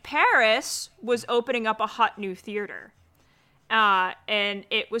thing, Paris was opening up a hot new theater. And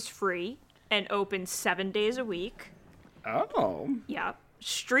it was free and open 7 days a week. Oh. Yeah.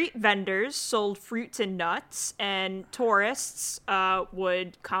 Street vendors sold fruits and nuts, and tourists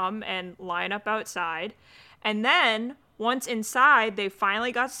would come and line up outside. And then, once inside, they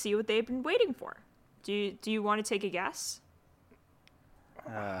finally got to see what they've been waiting for. Do you want to take a guess?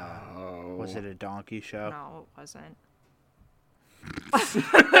 Was it a donkey show? No, it wasn't.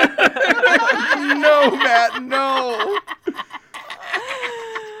 No, Matt, no.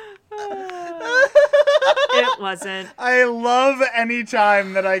 It wasn't. I love any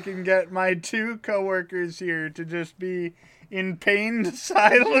time that I can get my two coworkers here to just be in pained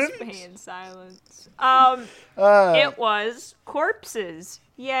silence. Pained silence. It was corpses.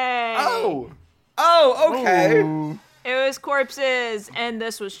 Yay. Oh, okay. Ooh. It was corpses, and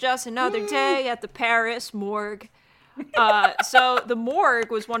this was just another day at the Paris morgue. So the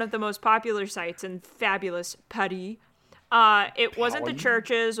morgue was one of the most popular sites in fabulous Paris. It wasn't the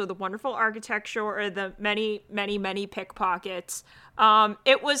churches or the wonderful architecture or the many, many, many pickpockets.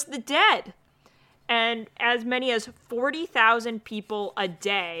 It was the dead. And as many as 40,000 people a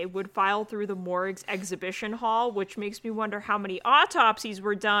day would file through the morgue's exhibition hall, which makes me wonder how many autopsies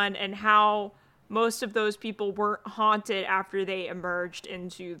were done and how most of those people weren't haunted after they emerged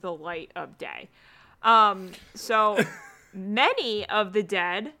into the light of day. So many of the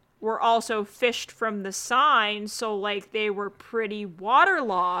dead were also fished from the sign, so like they were pretty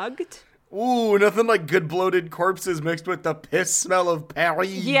waterlogged. Ooh, nothing like good bloated corpses mixed with the piss smell of Paris.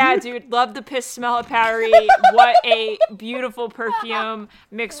 Yeah, dude, love the piss smell of Paris. What a beautiful perfume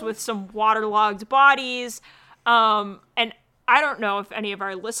mixed with some waterlogged bodies. And I don't know if any of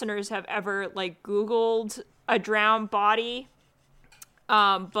our listeners have ever like Googled a drowned body.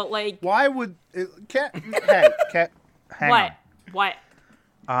 But like, Why would it, hang what? on. What?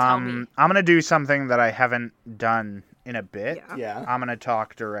 Tell me. I'm gonna do something that I haven't done in a bit. Yeah. I'm gonna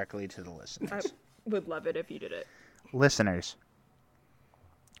talk directly to the listeners. I would love it if you did it. Listeners,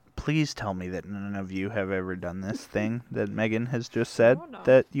 please tell me that none of you have ever done this thing that Megan has just said don't know.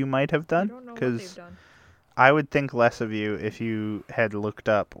 that you might have I done. don't know what they've Because done. I would think less of you if you had looked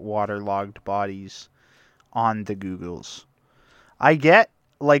up waterlogged bodies on the Googles. I get,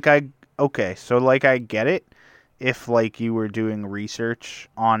 I get it if, like, you were doing research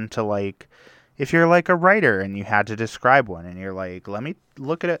onto, like, if you're, like, a writer and you had to describe one and you're like, let me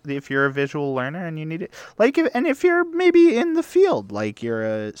look at it, if you're a visual learner and you need it, like, if you're maybe in the field, like,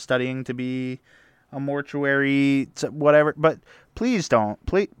 you're studying to be a mortuary, whatever, but please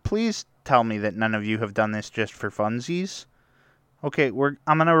please tell me that none of you have done this just for funsies. Okay,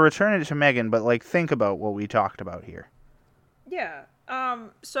 I'm going to return it to Megan, but, like, think about what we talked about here. Yeah.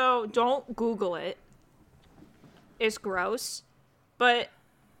 So don't Google it. It's gross. But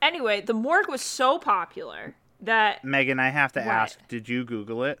anyway, the morgue was so popular that Megan, I have to What? ask, did you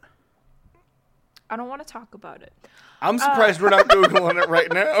Google it? I don't want to talk about it. I'm surprised we're not Googling it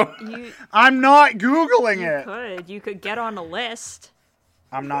right now. I'm not Googling it. You could get on a list.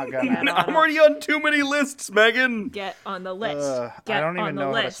 I'm not gonna. I'm already on too many lists, Megan. Get on the list. Get I don't even on the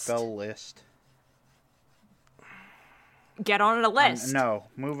know how to list. spell list. Get on a list. No,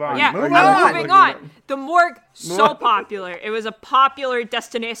 move on. Yeah, Move I'm on. moving on. The morgue, so popular. It was a popular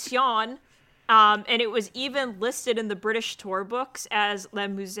destination, and it was even listed in the British tour books as Le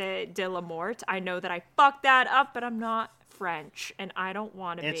Musée de la Mort. I know that I fucked that up, but I'm not French, and I don't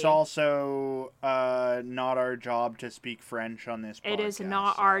want to be. It's also not our job to speak French on this podcast. It is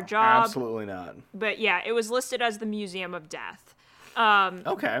not our job. Absolutely not. But yeah, it was listed as the Museum of Death.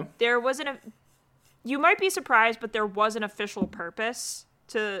 Okay. There wasn't a... You might be surprised, but there was an official purpose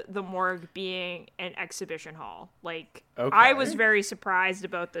to the morgue being an exhibition hall. Like, I was Okay. very surprised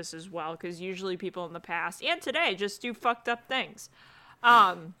about this as well, because usually people in the past and today just do fucked up things.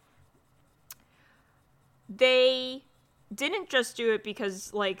 They didn't just do it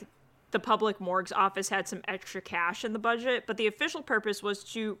because, like, the public morgue's office had some extra cash in the budget, but the official purpose was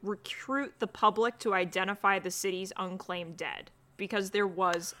to recruit the public to identify the city's unclaimed dead, because there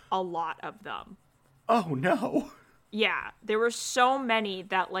was a lot of them. Oh, no. Yeah, there were so many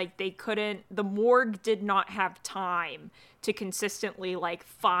that, like, the morgue did not have time to consistently, like,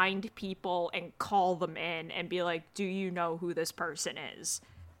 find people and call them in and be like, do you know who this person is?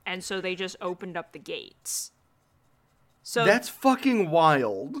 And so they just opened up the gates. So That's fucking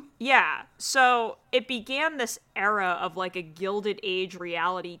wild. yeah, so it began this era of, like, a Gilded Age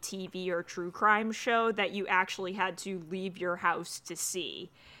reality TV or true crime show that you actually had to leave your house to see.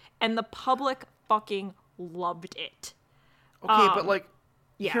 And the public fucking loved it. Okay, but, like,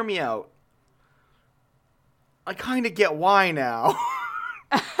 yeah. hear me out. I kind of get why now.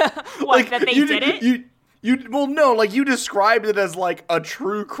 What, that they did it? Well, no, like, you described it as, like, a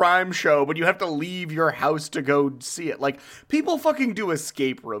true crime show, but you have to leave your house to go see it. Like, people fucking do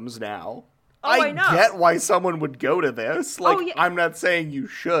escape rooms now. I know. get why someone would go to this. Like, yeah. I'm not saying you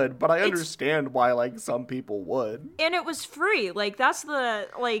should, but I understand why, like, some people would. And it was free. Like, that's the,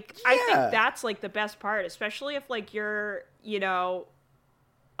 like, I Yeah. think that's, like, the best part, especially if, like, you're, you know,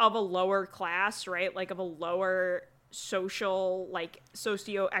 of a lower class, right? Like, of a lower social, like,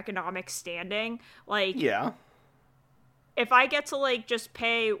 socioeconomic standing. Like, Yeah. if I get to, like, just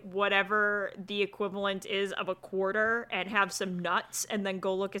pay whatever the equivalent is of a quarter and have some nuts and then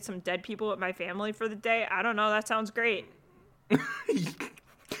go look at some dead people with my family for the day, I don't know, that sounds great.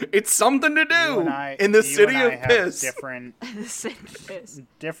 It's something to do in the city of piss.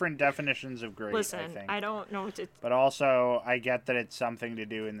 Different definitions of great. Listen, I think. I don't know what to. But also, I get that it's something to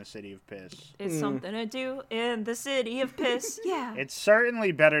do in the city of piss. It's something to do in the city of piss. Yeah. It's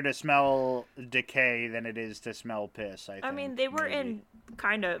certainly better to smell decay than it is to smell piss. I mean, they were in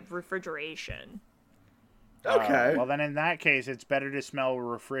kind of refrigeration. Okay. Well, then in that case, it's better to smell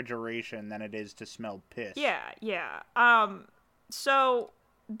refrigeration than it is to smell piss. Yeah. So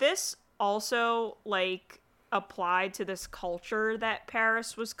this also, like, applied to this culture that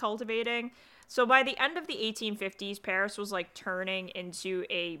Paris was cultivating. So by the end of the 1850s, Paris was, like, turning into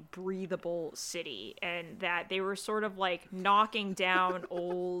a breathable city, and that they were sort of, like, knocking down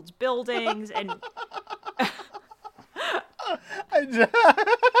old buildings and...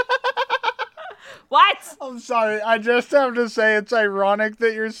 What? I'm sorry. I just have to say it's ironic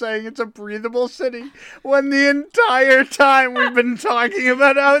that you're saying it's a breathable city when the entire time we've been talking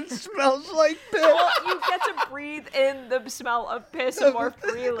about how it smells like piss. Well, you get to breathe in the smell of piss more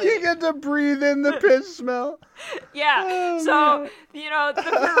freely. You get to breathe in the piss smell. Yeah. Oh, so, you know, the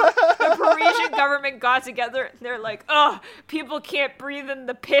Parisian government got together and they're like, oh, people can't breathe in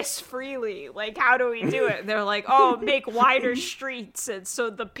the piss freely. Like, how do we do it? And they're like, oh, make wider streets and so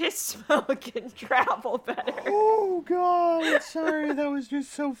the piss smell can travel better. Oh, God. Sorry, that was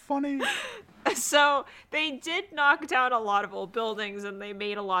just so funny. So they did knock down a lot of old buildings and they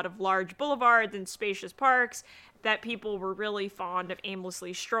made a lot of large boulevards and spacious parks that people were really fond of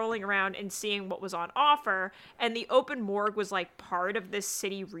aimlessly strolling around and seeing what was on offer. And the open morgue was like part of this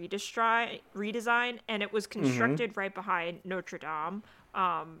city redesign, and it was constructed right behind Notre Dame.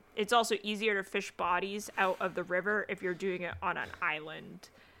 It's also easier to fish bodies out of the river if you're doing it on an island.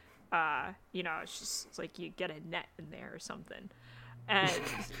 You know, it's like you get a net in there or something. And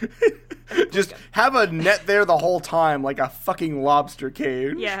just have a net there the whole time, like a fucking lobster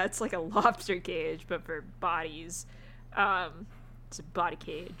cage. Yeah, it's like a lobster cage, but for bodies. It's a body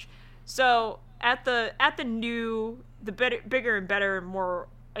cage. So at the bigger and better and more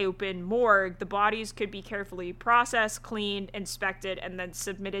open morgue, the bodies could be carefully processed, cleaned, inspected, and then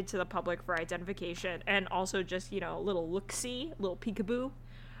submitted to the public for identification, and also just, you know, a little look-see, a little peekaboo.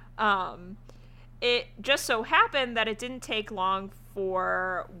 It just so happened that it didn't take long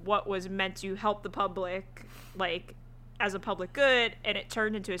for what was meant to help the public, like, as a public good, and it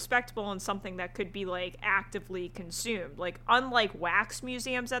turned into a spectacle and something that could be, like, actively consumed. Like, unlike wax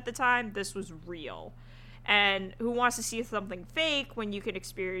museums at the time, this was real. And who wants to see something fake when you can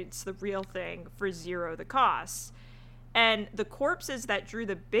experience the real thing for zero the cost? And the corpses that drew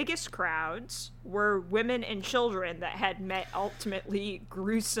the biggest crowds were women and children that had met ultimately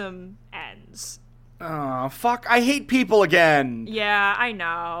gruesome ends. Oh, fuck, I hate people again. Yeah, I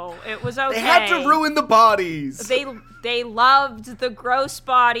know. It was okay. They had to ruin the bodies. They loved the gross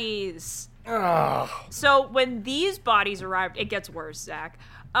bodies. Ugh. So when these bodies arrived, it gets worse, Zach.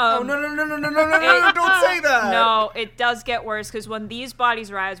 No, don't say that. No, it does get worse, because when these bodies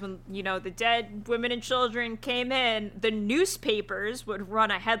arrived, when, you know, the dead women and children came in, the newspapers would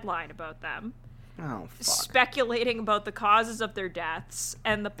run a headline about them. Oh, fuck. Speculating about the causes of their deaths,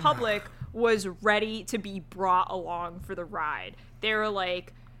 and the public was ready to be brought along for the ride. They were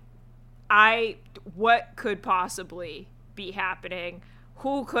like, what could possibly be happening?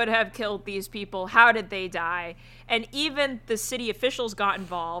 Who could have killed these people? How did they die? And even the city officials got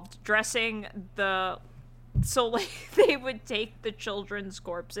involved, so, like, they would take the children's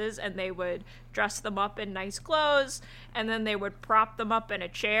corpses and they would dress them up in nice clothes, and then they would prop them up in a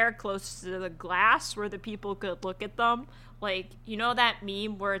chair close to the glass where the people could look at them. Like, you know that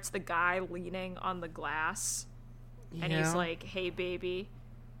meme where it's the guy leaning on the glass? Yeah. And he's like, hey, baby.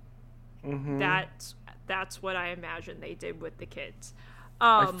 Mm-hmm. That's what I imagine they did with the kids.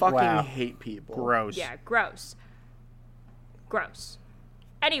 I fucking hate people. Gross. Yeah, gross.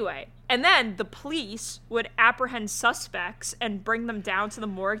 Anyway, and then the police would apprehend suspects and bring them down to the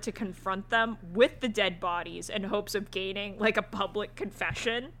morgue to confront them with the dead bodies in hopes of gaining, like, a public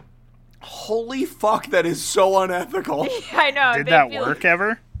confession. Holy fuck, that is so unethical. I know. Did that work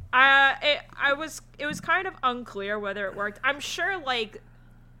ever? It was kind of unclear whether it worked. I'm sure, like,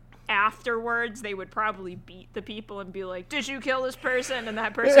 afterwards they would probably beat the people and be like, did you kill this person? And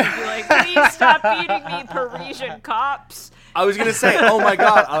that person would be like, please stop beating me, Parisian cops. I was gonna say, oh my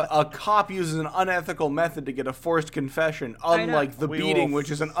god, a cop uses an unethical method to get a forced confession, unlike the beating,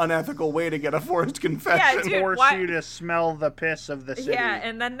 which is an unethical way to get a forced confession. Yeah, dude, force you to smell the piss of the city. Yeah,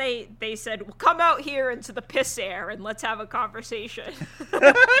 and then they said, well, come out here into the piss air and let's have a conversation.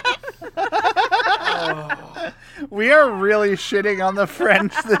 We are really shitting on the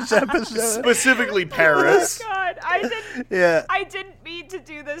French this episode. Specifically Paris. Oh god, I didn't mean to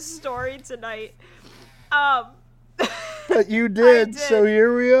do this story tonight. But you did, so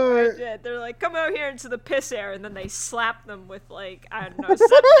here we are. They're like, come out here into the piss air, and then they slap them with, like, I don't know,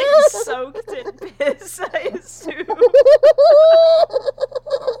 something soaked in piss, I assume. Dude,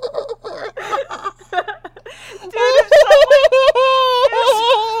 if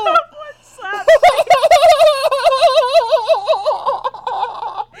someone slaps me.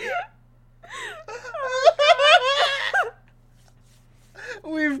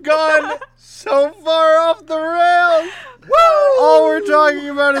 We've gone so far off the rails. All we're talking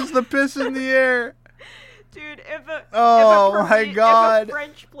about is the piss in the air. Dude, if a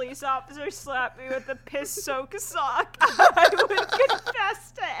French police officer slapped me with a piss-soaked sock, I would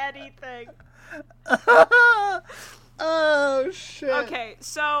confess to anything. Oh, shit. Okay,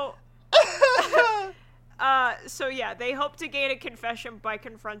 so... So yeah, they hope to gain a confession by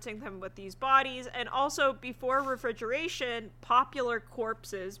confronting them with these bodies, and also before refrigeration, popular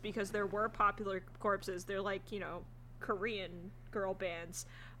corpses, because there were popular corpses, they're like, you know, Korean girl bands,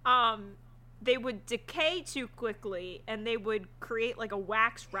 they would decay too quickly, and they would create like a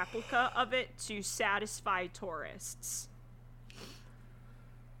wax replica of it to satisfy tourists.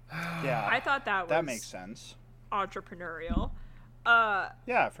 Yeah, I thought that makes sense. Entrepreneurial.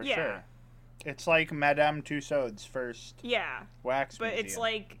 Yeah, for sure. It's like Madame Tussauds first. Yeah. Wax but museum. It's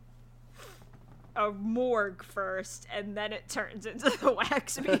like a morgue first, and then it turns into the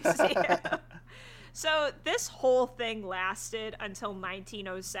wax museum. So this whole thing lasted until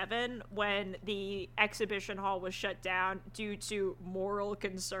 1907, when the exhibition hall was shut down due to moral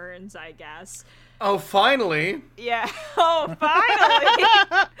concerns, I guess. Oh, finally. Yeah. Oh,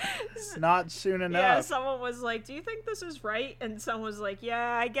 finally. Not soon enough. Yeah, someone was like, do you think this is right? And someone was like,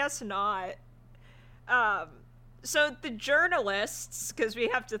 yeah, I guess not. So the journalists, because we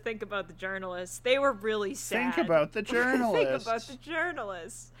have to think about the journalists, they were really sad. Think about the journalists. Think about the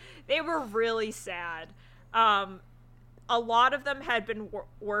journalists. They were really sad. A lot of them had been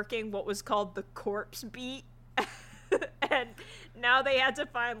working what was called the corpse beat. And now they had to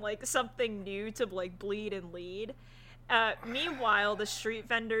find, like, something new to, like, bleed and lead. Meanwhile, the street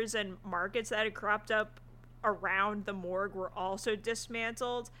vendors and markets that had cropped up around the morgue were also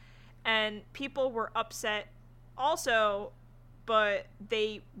dismantled. And people were upset also, but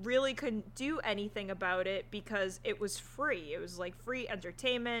they really couldn't do anything about it because it was free. It was like free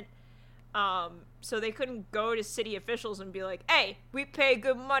entertainment. So they couldn't go to city officials and be like, hey, we pay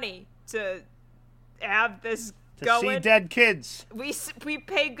good money to have this going. See dead kids. We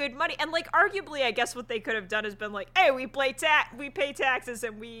pay good money. And, like, arguably, I guess what they could have done is been like, hey, we pay taxes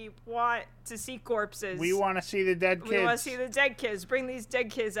and we want to see corpses. We want to see the dead kids. We want to see the dead kids. Bring these dead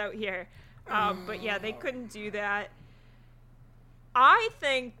kids out here. But yeah, they couldn't do that. I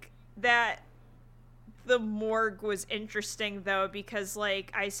think that the morgue was interesting, though, because,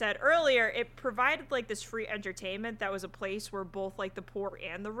 like I said earlier, it provided, like, this free entertainment that was a place where both, like, the poor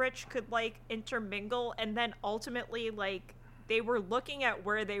and the rich could, like, intermingle, and then ultimately, like, they were looking at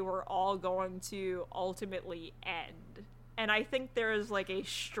where they were all going to ultimately end. And I think there is, like, a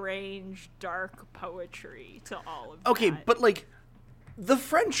strange, dark poetry to all of that. Okay, but, like, the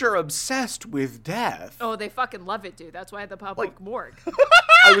French are obsessed with death. Oh, they fucking love it, dude. That's why the public morgue.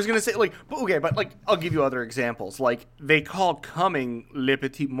 I was gonna say, like, but okay, but, like, I'll give you other examples. Like, they call coming Le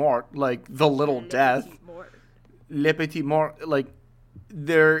Petit Mort, like, the little death. Le Petit Mort, like,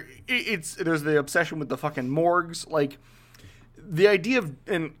 there's the obsession with the fucking morgues. Like, the idea of,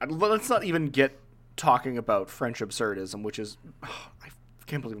 and let's not even get talking about French absurdism, which is, I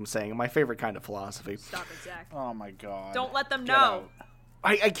can't believe I'm saying it, my favorite kind of philosophy. Stop it, Zach. Oh my god. Don't let them Get know. out.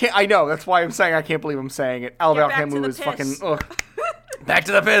 I can't, I know, that's why I'm saying I can't believe I'm saying it. Albert Camus is fucking, ugh. Back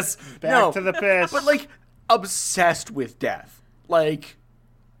to the piss. Back to the piss. But, like, obsessed with death. Like,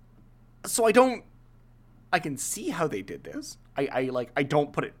 so I can see how they did this. I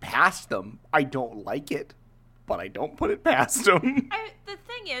don't put it past them. I don't like it, but I don't put it past them. The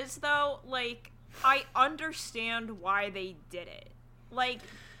thing is, though, like, I understand why they did it. Like,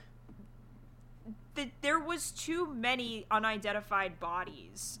 there was too many unidentified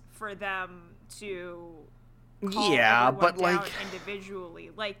bodies for them to call but, down like, individually.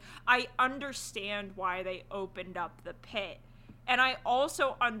 Like, I understand why they opened up the pit, and I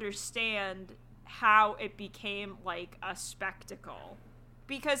also understand how it became, like, a spectacle.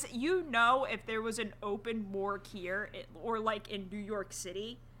 Because, you know, if there was an open morgue here, or, like, in New York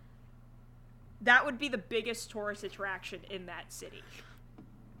City, that would be the biggest tourist attraction in that city.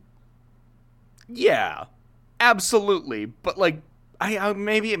 Yeah, absolutely. But, like, I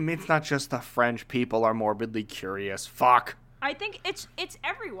maybe it's not just the French people are morbidly curious. Fuck. I think it's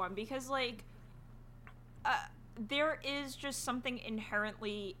everyone, because, like, there is just something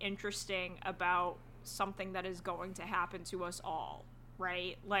inherently interesting about something that is going to happen to us all,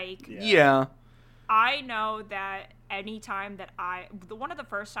 right? Like, Yeah. I know that anytime that one of the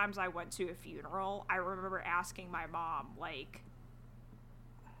first times I went to a funeral, I remember asking my mom, like,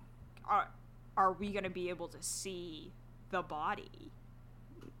 are we going to be able to see the body?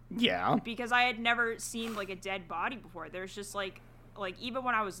 Yeah. Because I had never seen, like, a dead body before. There's just, like, even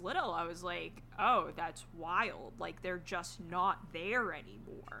when I was little, I was like, oh, that's wild. Like, they're just not there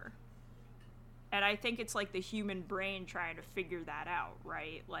anymore. And I think it's, like, the human brain trying to figure that out,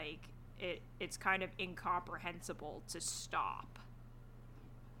 right? Like, it's kind of incomprehensible to stop.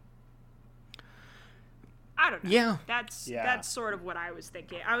 I don't know. Yeah. That's sort of what I was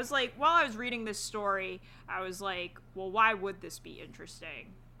thinking. I was like, while I was reading this story, I was like, well, why would this be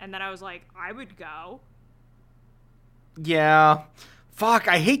interesting? And then I was like, I would go. Yeah. Fuck,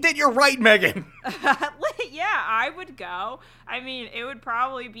 I hate that you're right, Megan. Yeah, I would go. I mean, it would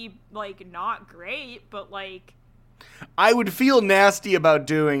probably be, like, not great, but, like... I would feel nasty about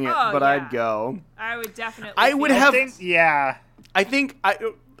doing it, but yeah. I'd go. I would definitely... I would have... I think...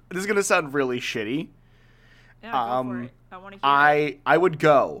 this is going to sound really shitty. Yeah, go for it. I want to hear it. I would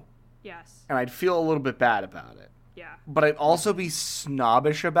go. Yes. And I'd feel a little bit bad about it. Yeah. But I'd also be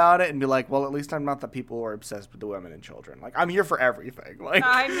snobbish about it and be like, well, at least I'm not the people who are obsessed with the women and children. Like, I'm here for everything. Like,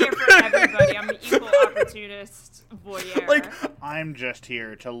 I'm here for everybody. I'm an equal opportunist voyeur. Like, I'm just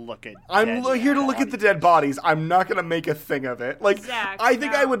here to look at here to look at the dead bodies. I'm not going to make a thing of it. Like, Zach, I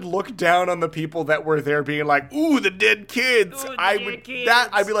think I would look down on the people that were there being like, ooh, the dead kids. I'd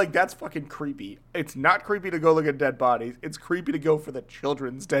be like, that's fucking creepy. It's not creepy to go look at dead bodies. It's creepy to go for the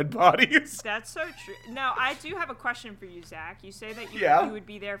children's dead bodies. That's so true. Now, I do have a question for you, Zach. You say that you would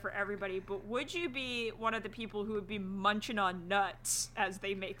be there for everybody, but would you be one of the people who would be munching on nuts as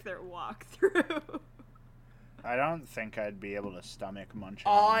they make their walk through? I don't think I'd be able to stomach munching.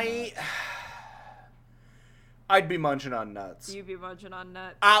 I'd be munching on nuts. You'd be munching on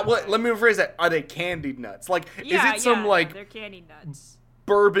nuts. What? Let me rephrase that. Are they candied nuts? Like, is it some they're candy nuts.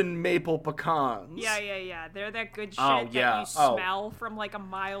 Bourbon maple pecans? Yeah. They're that good shit that you smell from like a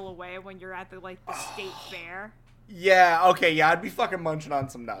mile away when you're at the state fair. Yeah. Okay. Yeah, I'd be fucking munching on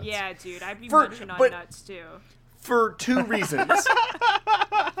some nuts. Yeah, dude, I'd be munching on nuts too. For two reasons.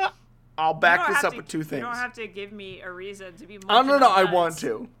 I'll back this up with two things. You don't have to give me a reason to be munching on nuts.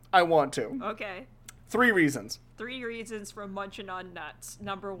 I want to. Okay. 3 reasons. 3 reasons for munching on nuts.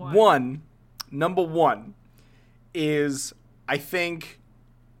 Number one is, I think,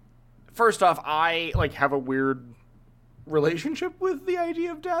 first off, I have a weird relationship with the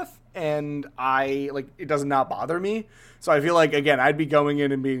idea of death, and it does not bother me. So I feel like, again, I'd be going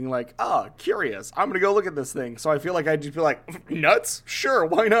in and being like, curious, I'm gonna go look at this thing. So I feel like I'd just be like, nuts? Sure,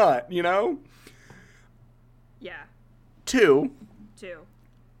 why not? You know? Yeah. 2,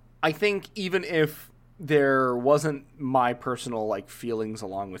 I think even if there wasn't my personal feelings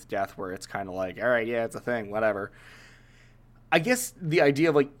along with death, where it's kind of like, all right, yeah, it's a thing, whatever, I guess the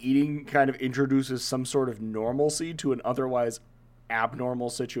idea of eating kind of introduces some sort of normalcy to an otherwise abnormal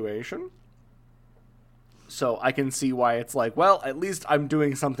situation. So I can see why it's like, well, at least I'm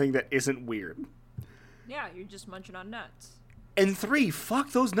doing something that isn't weird. Yeah, you're just munching on nuts. And 3,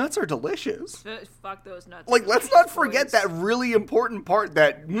 fuck, those nuts are delicious. Fuck those nuts. Let's not forget that really important part,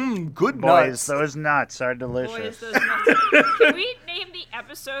 that good nuts. Boys, those nuts are delicious. Boys, those nuts. Can we name the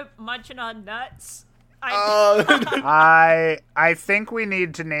episode Munching on Nuts? I think we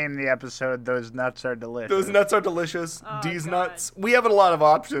need to name the episode Those Nuts Are Delicious. Those nuts are delicious. D's nuts. We have a lot of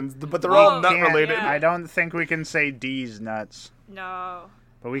options, but they're all nut related. Yeah. I don't think we can say D's nuts. No.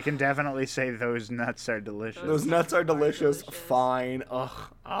 But we can definitely say those nuts are delicious. Those nuts are delicious. Fine.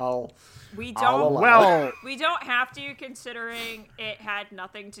 Ugh. We don't have to, considering it had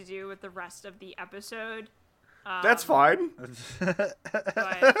nothing to do with the rest of the episode. That's fine. But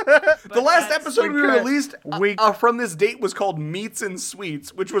the last episode we released from this date was called Meats and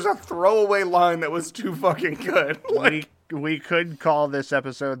Sweets, which was a throwaway line that was too fucking good. We could call this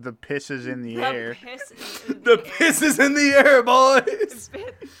episode The Piss is in the Air. The piss is in the air, boys.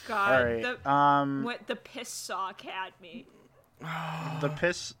 God. All right. What the piss sock had me. The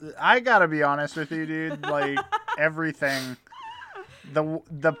piss. I gotta be honest with you, dude. Everything.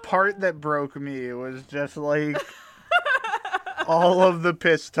 The part that broke me was just all of the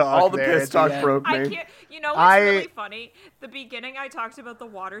piss talk. All the piss talk broke me. What's really funny? The beginning, I talked about the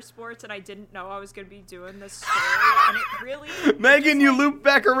water sports, and I didn't know I was going to be doing this story, and it really... Megan, you looped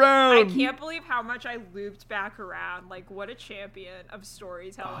back around! I can't believe how much I looped back around. What a champion of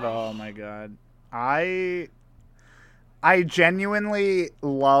storytelling. Oh, my God. I genuinely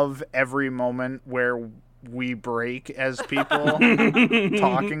love every moment where we break as people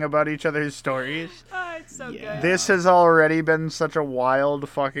talking about each other's stories. Oh, it's so good. This has already been such a wild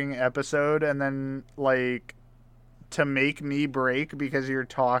fucking episode, and then, like, to make me break because you're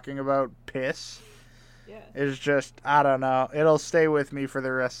talking about piss is just, I don't know. It'll stay with me for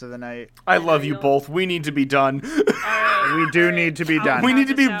the rest of the night. I love you both. We need to be done. We do need to be done. We need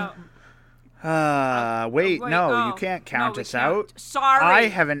to be... Wait, no, you can't count us out. Sorry. I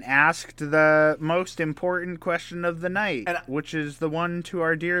haven't asked the most important question of the night, which is the one to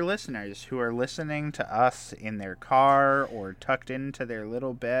our dear listeners who are listening to us in their car or tucked into their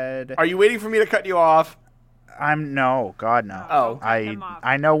little bed. Are you waiting for me to cut you off? No, God no. Oh.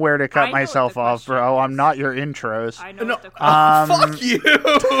 I know where to cut myself off, bro. I'm not your intros. I know what the question Fuck you!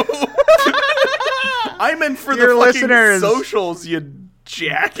 I meant for Dear the fucking listeners. socials, you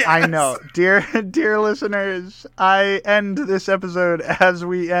jackass. I know. Dear listeners, I end this episode as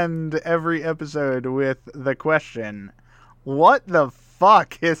we end every episode with the question, what the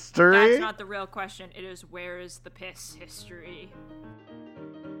fuck history? That's not the real question. It is, where is the piss history?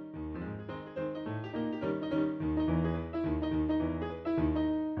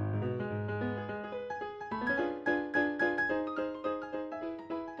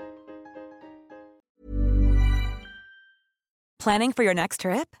 Planning for your next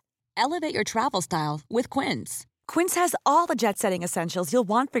trip? Elevate your travel style with Quince. Quince has all the jet-setting essentials you'll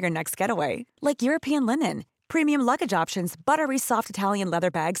want for your next getaway, like European linen, premium luggage options, buttery soft Italian leather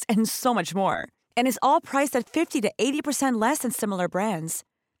bags, and so much more. And is all priced at 50 to 80% less than similar brands.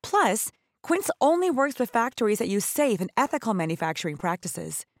 Plus, Quince only works with factories that use safe and ethical manufacturing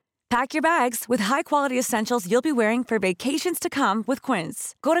practices. Pack your bags with high-quality essentials you'll be wearing for vacations to come with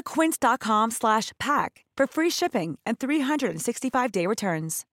Quince. Go to quince.com/pack for free shipping and 365-day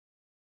returns.